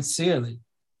Lord sincerely.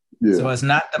 Yeah. So it's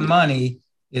not the money,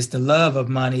 it's the love of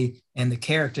money and the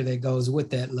character that goes with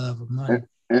that love of money.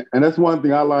 And that's one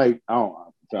thing I like. I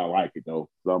like it though.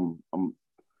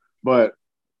 But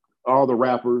all the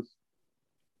rappers,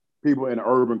 people in the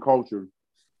urban culture,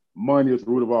 money is the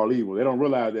root of all evil. They don't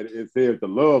realize that it says the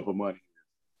love for money.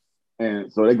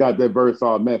 And so they got that verse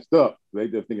all messed up. They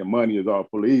just thinking money is all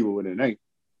full of evil and it ain't,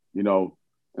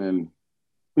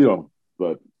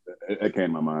 but it came to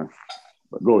my mind.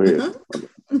 But go ahead.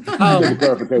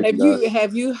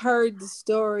 Have you heard the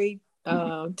story,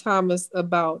 Thomas,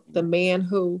 about the man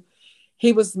who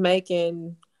he was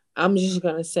making, I'm just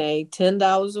going to say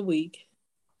 $10 a week.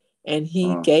 And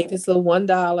he gave his little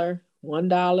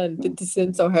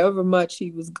 $1.50 or however much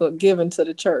he was given to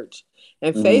the church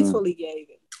and faithfully gave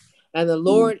it. And the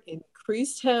Lord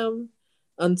increased him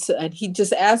and he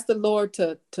just asked the Lord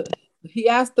to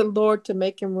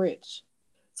make him rich.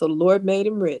 So the Lord made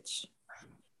him rich.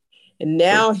 And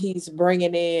now he's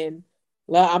bringing in,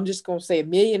 well, I'm just going to say $1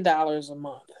 million a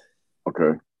month.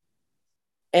 Okay.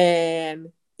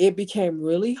 And it became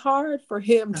really hard for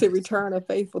him to return a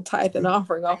faithful tithe and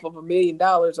offering off of $1 million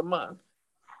a month.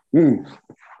 And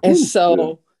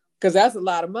so, because that's a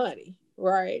lot of money,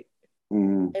 right?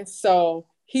 And so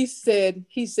he said,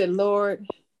 Lord,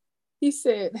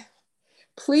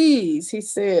 please,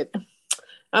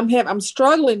 I'm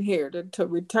struggling here to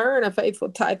return a faithful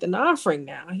tithe and offering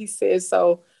now. He said,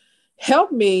 so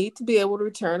help me to be able to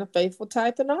return a faithful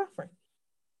tithe and offering.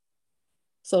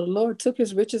 So the Lord took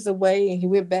his riches away and he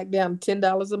went back down to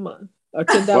 $10 a month or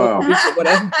 $10 a week or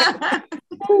whatever.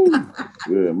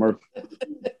 Yeah, mercy.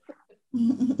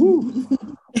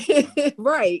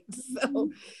 Right.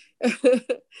 So,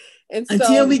 and so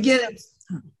until we get it.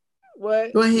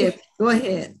 What? Go ahead.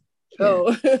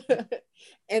 Oh,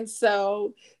 and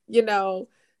so, you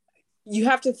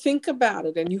have to think about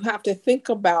it, and you have to think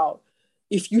about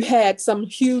if you had some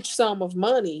huge sum of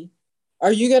money,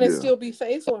 are you going to still be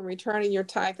faithful in returning your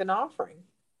tithe and offering?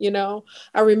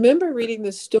 I remember reading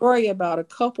this story about a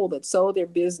couple that sold their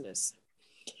business.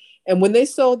 And when they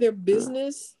sold their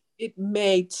business, it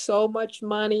made so much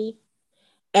money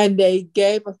and they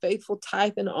gave a faithful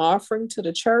tithe and offering to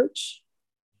the church.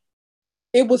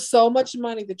 It was so much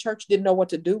money, the church didn't know what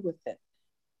to do with it.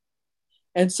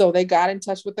 And so they got in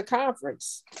touch with the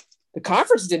conference. The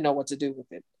conference didn't know what to do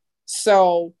with it.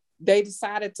 So they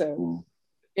decided to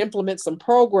implement some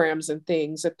programs and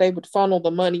things that they would funnel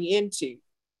the money into.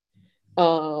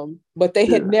 But they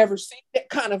had never seen that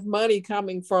kind of money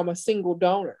coming from a single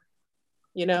donor.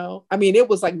 It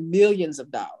was like millions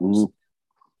of dollars.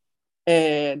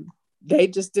 And they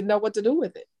just didn't know what to do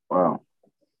with it. Wow.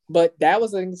 But that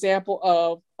was an example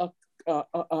of a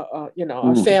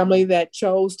family that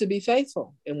chose to be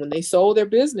faithful. And when they sold their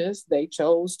business, they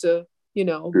chose to,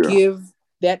 give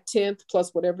that 10th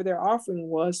plus whatever their offering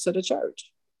was to the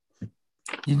church.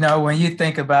 When you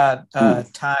think about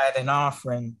tithe and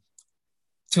offering,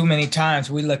 too many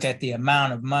times we look at the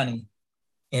amount of money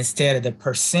instead of the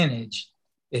percentage.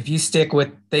 If you stick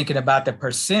with thinking about the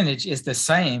percentage, it's the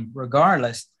same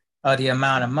regardless of the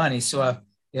amount of money. So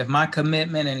if my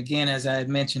commitment, and again, as I had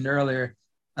mentioned earlier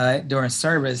during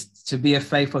service, to be a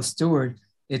faithful steward,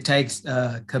 it takes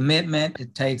commitment,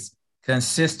 it takes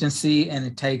consistency, and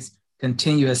it takes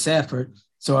continuous effort.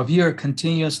 So if you're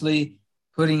continuously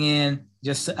putting in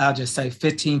I'll just say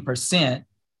 15%,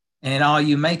 and all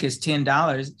you make is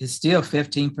 $10, it's still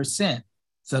 15%.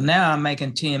 So now I'm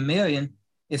making 10 million,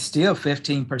 it's still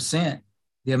 15%.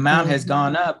 The amount has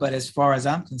gone up, but as far as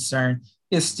I'm concerned,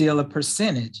 it's still a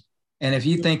percentage. And if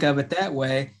you think of it that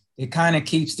way, it kind of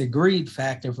keeps the greed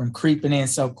factor from creeping in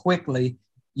so quickly.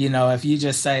 If you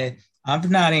just say, I've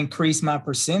not increased my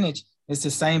percentage, It's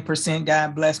the same percent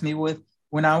God blessed me with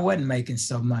when I wasn't making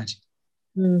so much.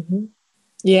 Mm-hmm.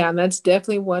 Yeah, and that's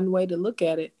definitely one way to look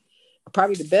at it.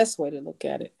 Probably the best way to look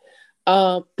at it.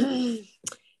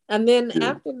 And then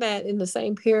after that, in the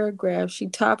same paragraph, she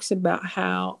talks about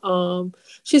how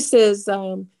she says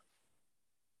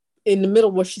in the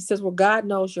middle where she says, well, God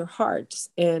knows your hearts,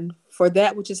 and for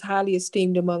that which is highly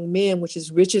esteemed among men, which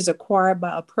is riches acquired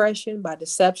by oppression, by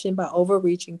deception, by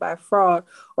overreaching, by fraud,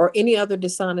 or any other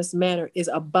dishonest manner, is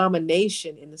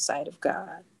abomination in the sight of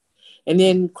God. And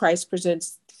then Christ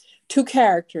presents two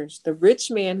characters, the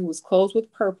rich man who was clothed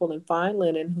with purple and fine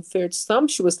linen, who fared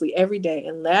sumptuously every day,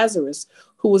 and Lazarus,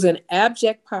 who was in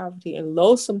abject poverty and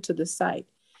loathsome to the sight,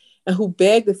 and who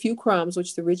begged the few crumbs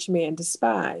which the rich man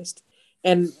despised.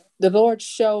 And the Lord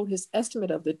showed his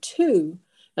estimate of the two.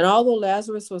 And although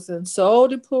Lazarus was in so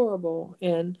deplorable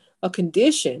in a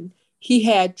condition, he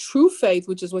had true faith,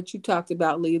 which is what you talked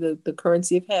about, Lee, the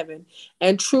currency of heaven,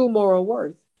 and true moral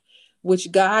worth,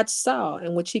 which God saw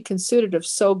and which he considered of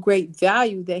so great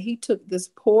value that he took this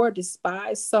poor,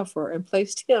 despised sufferer and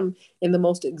placed him in the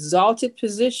most exalted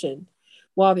position,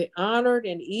 while the honored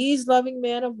and ease-loving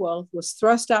man of wealth was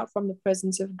thrust out from the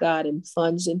presence of God and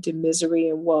plunged into misery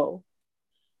and woe.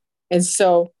 And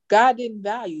so God didn't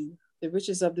value the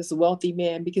riches of this wealthy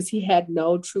man because he had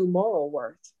no true moral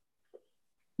worth,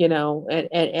 you know,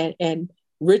 and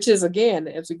riches, again,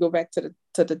 as we go back to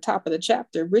the top of the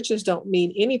chapter, riches don't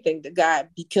mean anything to God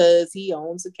because he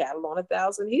owns the cattle on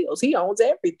 1,000 hills. He owns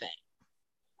everything.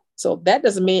 So that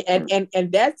doesn't mean,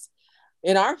 and that's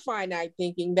in our finite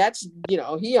thinking, that's, you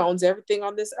know, he owns everything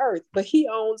on this earth, but he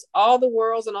owns all the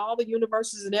worlds and all the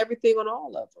universes and everything on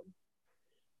all of them.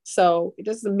 So it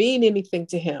doesn't mean anything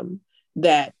to him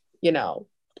that, you know,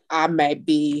 I might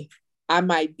be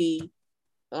worth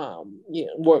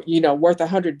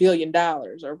 $100 billion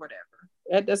or whatever.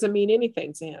 That doesn't mean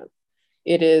anything to him.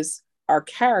 It is our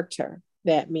character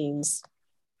that means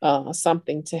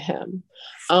something to him.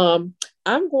 I'm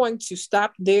going to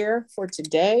stop there for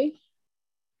today.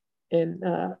 In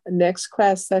next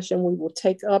class session, we will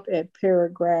take up at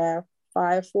paragraph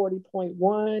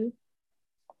 540.1.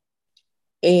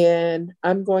 And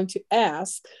I'm going to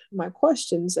ask my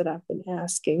questions that I've been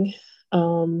asking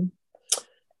of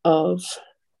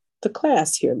the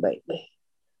class here lately.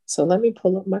 So let me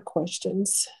pull up my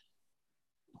questions.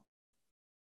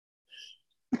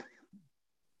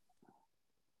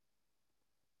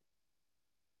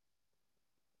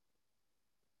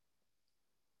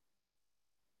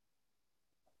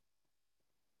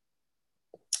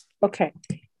 Okay.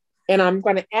 And I'm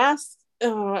going to ask,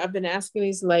 I've been asking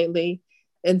these lately.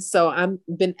 And so I've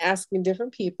been asking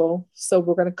different people. So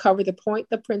we're going to cover the point,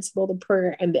 the principle, the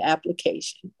prayer, and the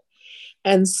application.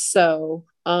 And so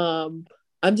I'm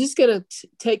just going to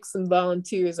take some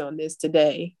volunteers on this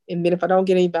today. And then if I don't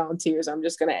get any volunteers, I'm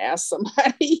just going to ask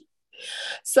somebody.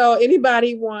 So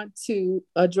anybody want to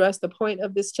address the point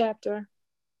of this chapter?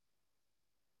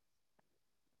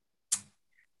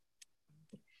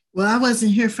 Well, I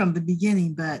wasn't here from the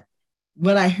beginning, but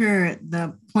what I heard,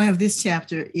 the point of this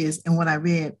chapter is, and what I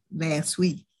read last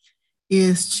week,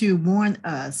 is to warn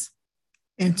us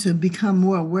and to become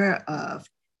more aware of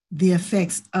the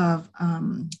effects of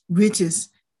riches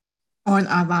on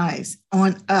our lives,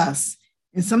 on us.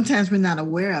 And sometimes we're not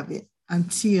aware of it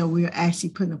until we're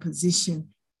actually put in a position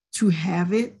to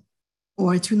have it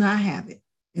or to not have it.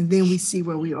 And then we see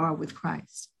where we are with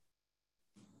Christ.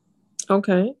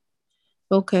 Okay.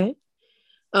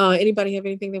 Anybody have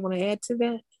anything they want to add to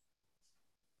that?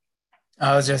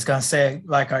 I was just going to say,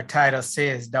 like our title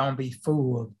says, don't be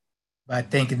fooled by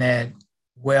thinking that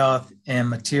wealth and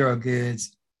material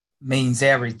goods means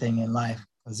everything in life,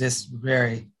 because it's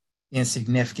very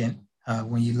insignificant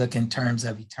when you look in terms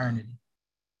of eternity.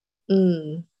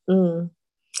 And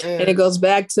it goes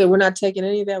back to, we're not taking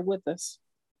any of that with us.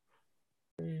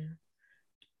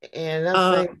 And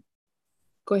I think,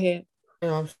 go ahead.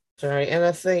 I'm sorry. And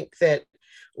I think that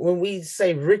when we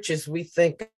say riches, we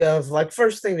think of, like,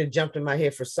 first thing that jumped in my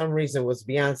head for some reason was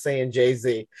Beyonce and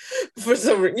Jay-Z. For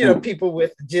some, people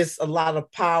with just a lot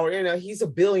of power. He's a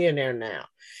billionaire now,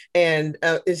 and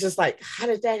it's just like, how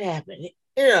did that happen?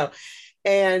 But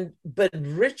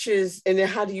riches, and then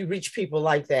how do you reach people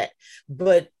like that?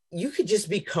 But you could just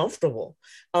be comfortable,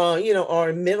 or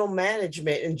in middle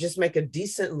management and just make a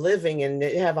decent living and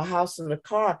have a house and a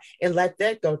car and let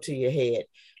that go to your head,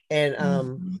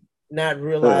 and not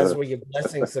realize where your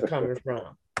blessings are coming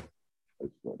from.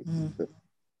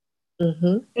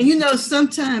 And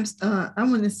sometimes I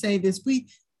want to say this: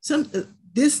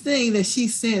 this thing that she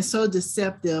said, so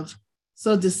deceptive,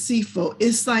 so deceitful.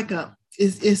 It's like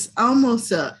it's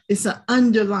almost it's an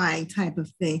underlying type of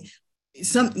thing.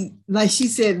 some, like she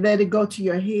said, let it go to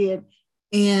your head.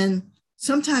 And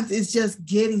sometimes it's just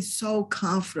getting so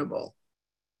comfortable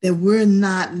that we're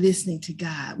not listening to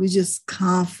God. We're just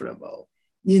comfortable,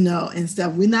 and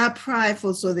stuff. We're not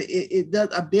prideful, so that it does,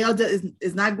 a bell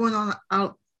is not going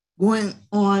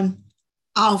on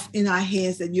off in our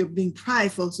heads that you're being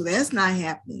prideful. So that's not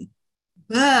happening.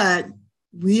 But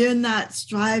we're not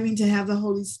striving to have the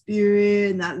Holy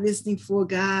Spirit, not listening for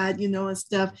God, and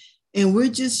stuff. And we're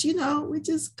just, we're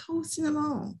just coasting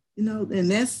along,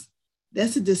 and that's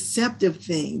a deceptive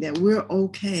thing, that we're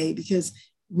okay because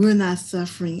we're not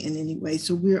suffering in any way.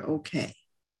 So we're okay.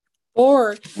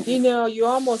 Or, you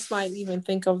almost might even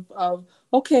think of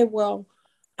okay, well,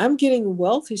 I'm getting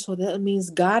wealthy, so that means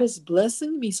God is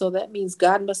blessing me. So that means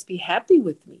God must be happy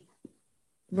with me.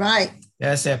 Right.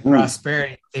 That's that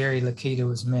prosperity theory Lakita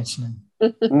was mentioning.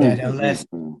 That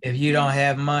if you don't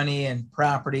have money and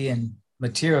property and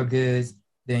material goods,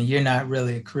 then you're not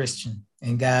really a Christian,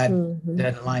 and God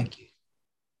doesn't like you.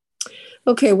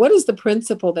 Okay, what is the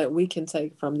principle that we can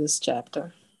take from this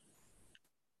chapter?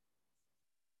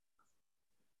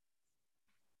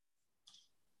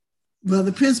 Well,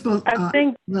 the principle, I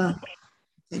think,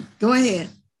 go ahead.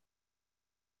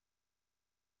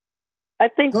 I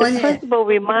think the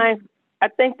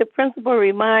principle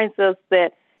reminds us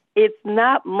that it's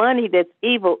not money that's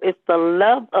evil, it's the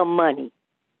love of money.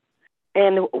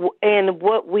 And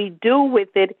what we do with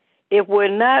it, if we're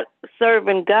not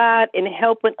serving God and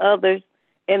helping others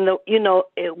and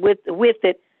with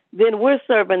it, then we're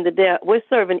serving the devil, we're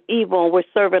serving evil, and we're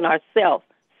serving ourselves,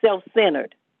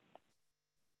 self-centered.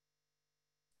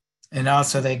 And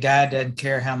also that God doesn't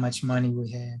care how much money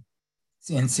we have. It's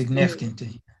insignificant to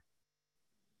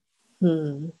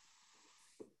him.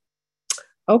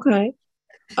 Okay.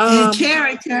 And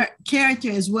character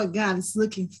is what God is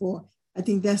looking for. I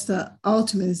think that's the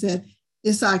ultimate, is that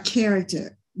it's our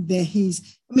character that he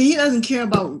doesn't care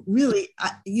about really,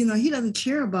 he doesn't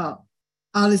care about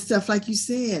all this stuff. Like you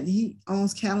said, he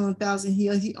owns cattle on 1,000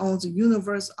 hills. He owns the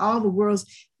universe, all the worlds.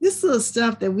 This little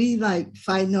stuff that we like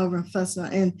fighting over and fussing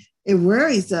on, and it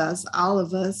worries us, all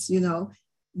of us,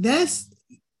 that's,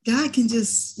 God can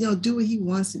just, do what he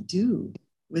wants to do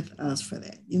with us for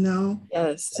that,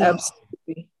 Yes, so.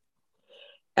 Absolutely.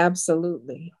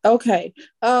 Absolutely. Okay.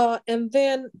 And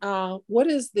then what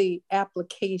is the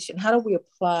application? How do we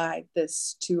apply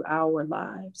this to our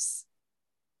lives?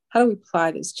 How do we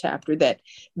apply this chapter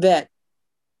that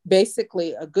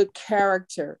basically a good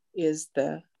character is,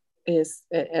 and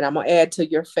I'm going to add to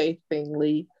your faith thing,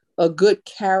 Lee, a good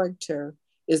character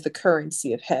is the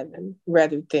currency of heaven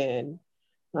rather than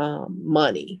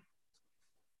money.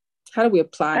 How do we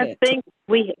apply that?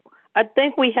 I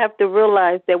think we have to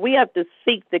realize that we have to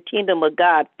seek the kingdom of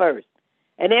God first,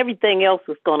 and everything else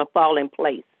is going to fall in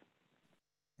place.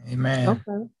 Amen.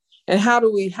 Okay. And how do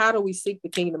we seek the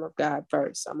kingdom of God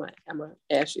first? I'm gonna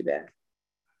ask you that.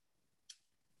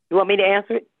 You want me to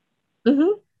answer it?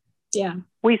 Mm-hmm. Yeah.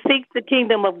 We seek the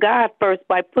kingdom of God first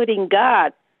by putting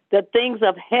God, the things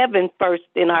of heaven, first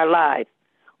in our lives.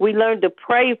 We learn to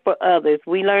pray for others.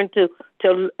 We learn to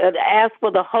ask for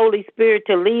the Holy Spirit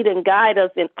to lead and guide us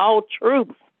in all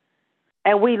truth.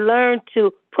 And we learn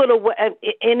to put away,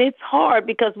 and it's hard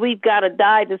because we've got to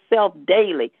die to self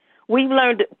daily. We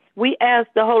ask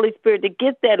the Holy Spirit to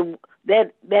get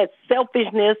that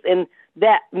selfishness and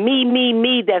that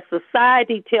me that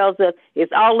society tells us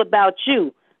it's all about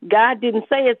you. God didn't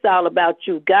say it's all about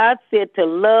you. God said to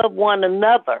love one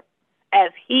another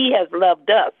as he has loved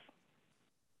us.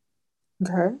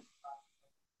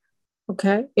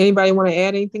 Okay. Anybody want to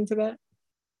add anything to that?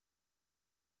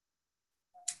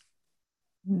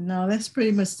 No, that's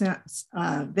pretty much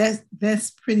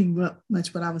that's pretty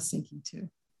much what I was thinking too.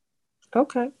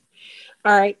 Okay.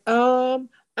 All right.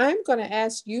 I'm going to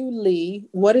ask you, Lee,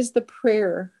 what is the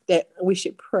prayer that we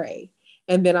should pray?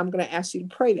 And then I'm going to ask you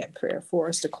to pray that prayer for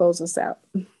us to close us out.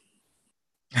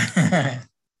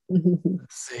 Let's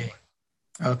see.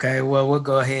 Okay. Well, we'll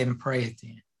go ahead and pray it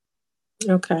then.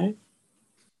 Okay.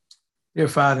 Dear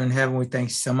Father in heaven, we thank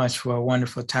you so much for a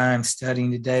wonderful time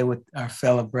studying today with our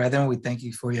fellow brethren. We thank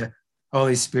you for your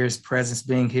Holy Spirit's presence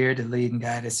being here to lead and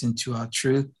guide us into all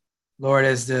truth. Lord,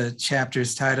 as the chapter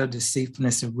is titled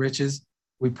Deceitfulness of Riches,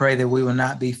 we pray that we will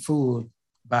not be fooled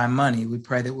by money. We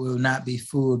pray that we will not be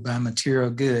fooled by material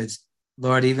goods.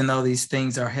 Lord, even though these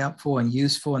things are helpful and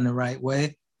useful in the right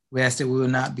way, we ask that we will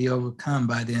not be overcome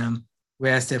by them. We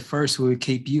ask that first we would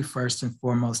keep you first and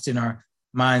foremost in our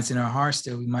minds and our hearts,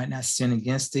 that we might not sin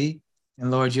against thee. And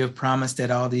Lord, you have promised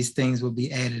that all these things will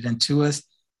be added unto us,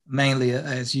 mainly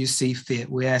as you see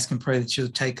fit. We ask and pray that you'll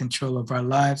take control of our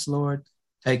lives, Lord.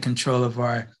 Take control of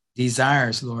our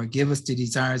desires, Lord. Give us the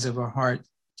desires of our heart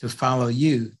to follow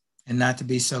you and not to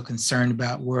be so concerned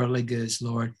about worldly goods,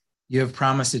 Lord. You have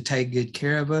promised to take good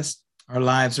care of us. Our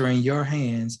lives are in your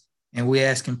hands. And we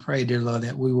ask and pray, dear Lord,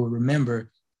 that we will remember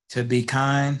to be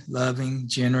kind, loving,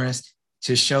 generous,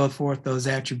 to show forth those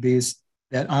attributes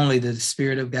that only the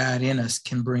Spirit of God in us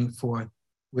can bring forth.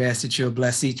 We ask that you'll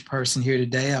bless each person here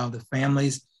today, all the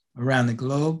families around the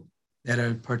globe that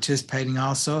are participating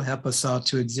also. Help us all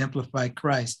to exemplify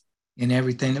Christ in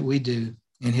everything that we do.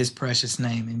 In his precious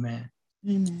name, amen.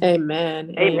 Amen.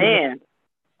 Amen. Amen.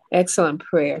 Excellent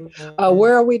prayer.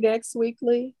 Where are we next week,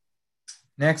 Lee?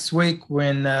 Next week, we're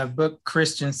in the book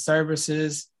Christian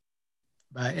Services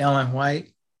by Ellen White.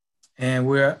 And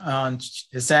we're on,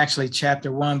 it's actually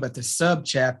chapter 1, but the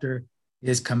sub-chapter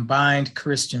is Combined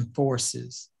Christian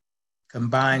Forces.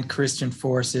 Combined Christian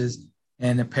Forces.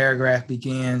 And the paragraph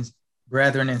begins,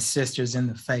 brethren and sisters in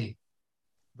the faith.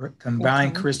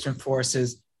 Combined Christian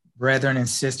Forces, brethren and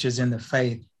sisters in the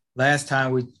faith. Last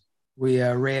time we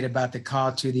read about the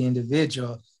call to the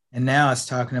individual, and now it's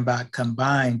talking about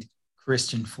combined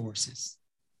Christian forces.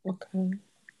 Okay.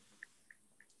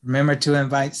 Remember to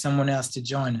invite someone else to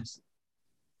join us.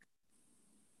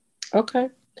 Okay.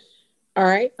 All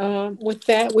right. With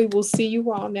that, we will see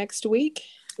you all next week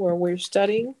where we're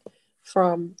studying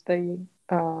from the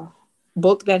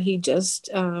book that he just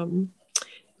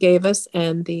gave us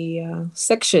and the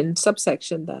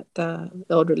subsection that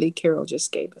Elder Lee Carroll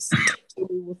just gave us. So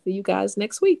we will see you guys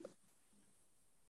next week.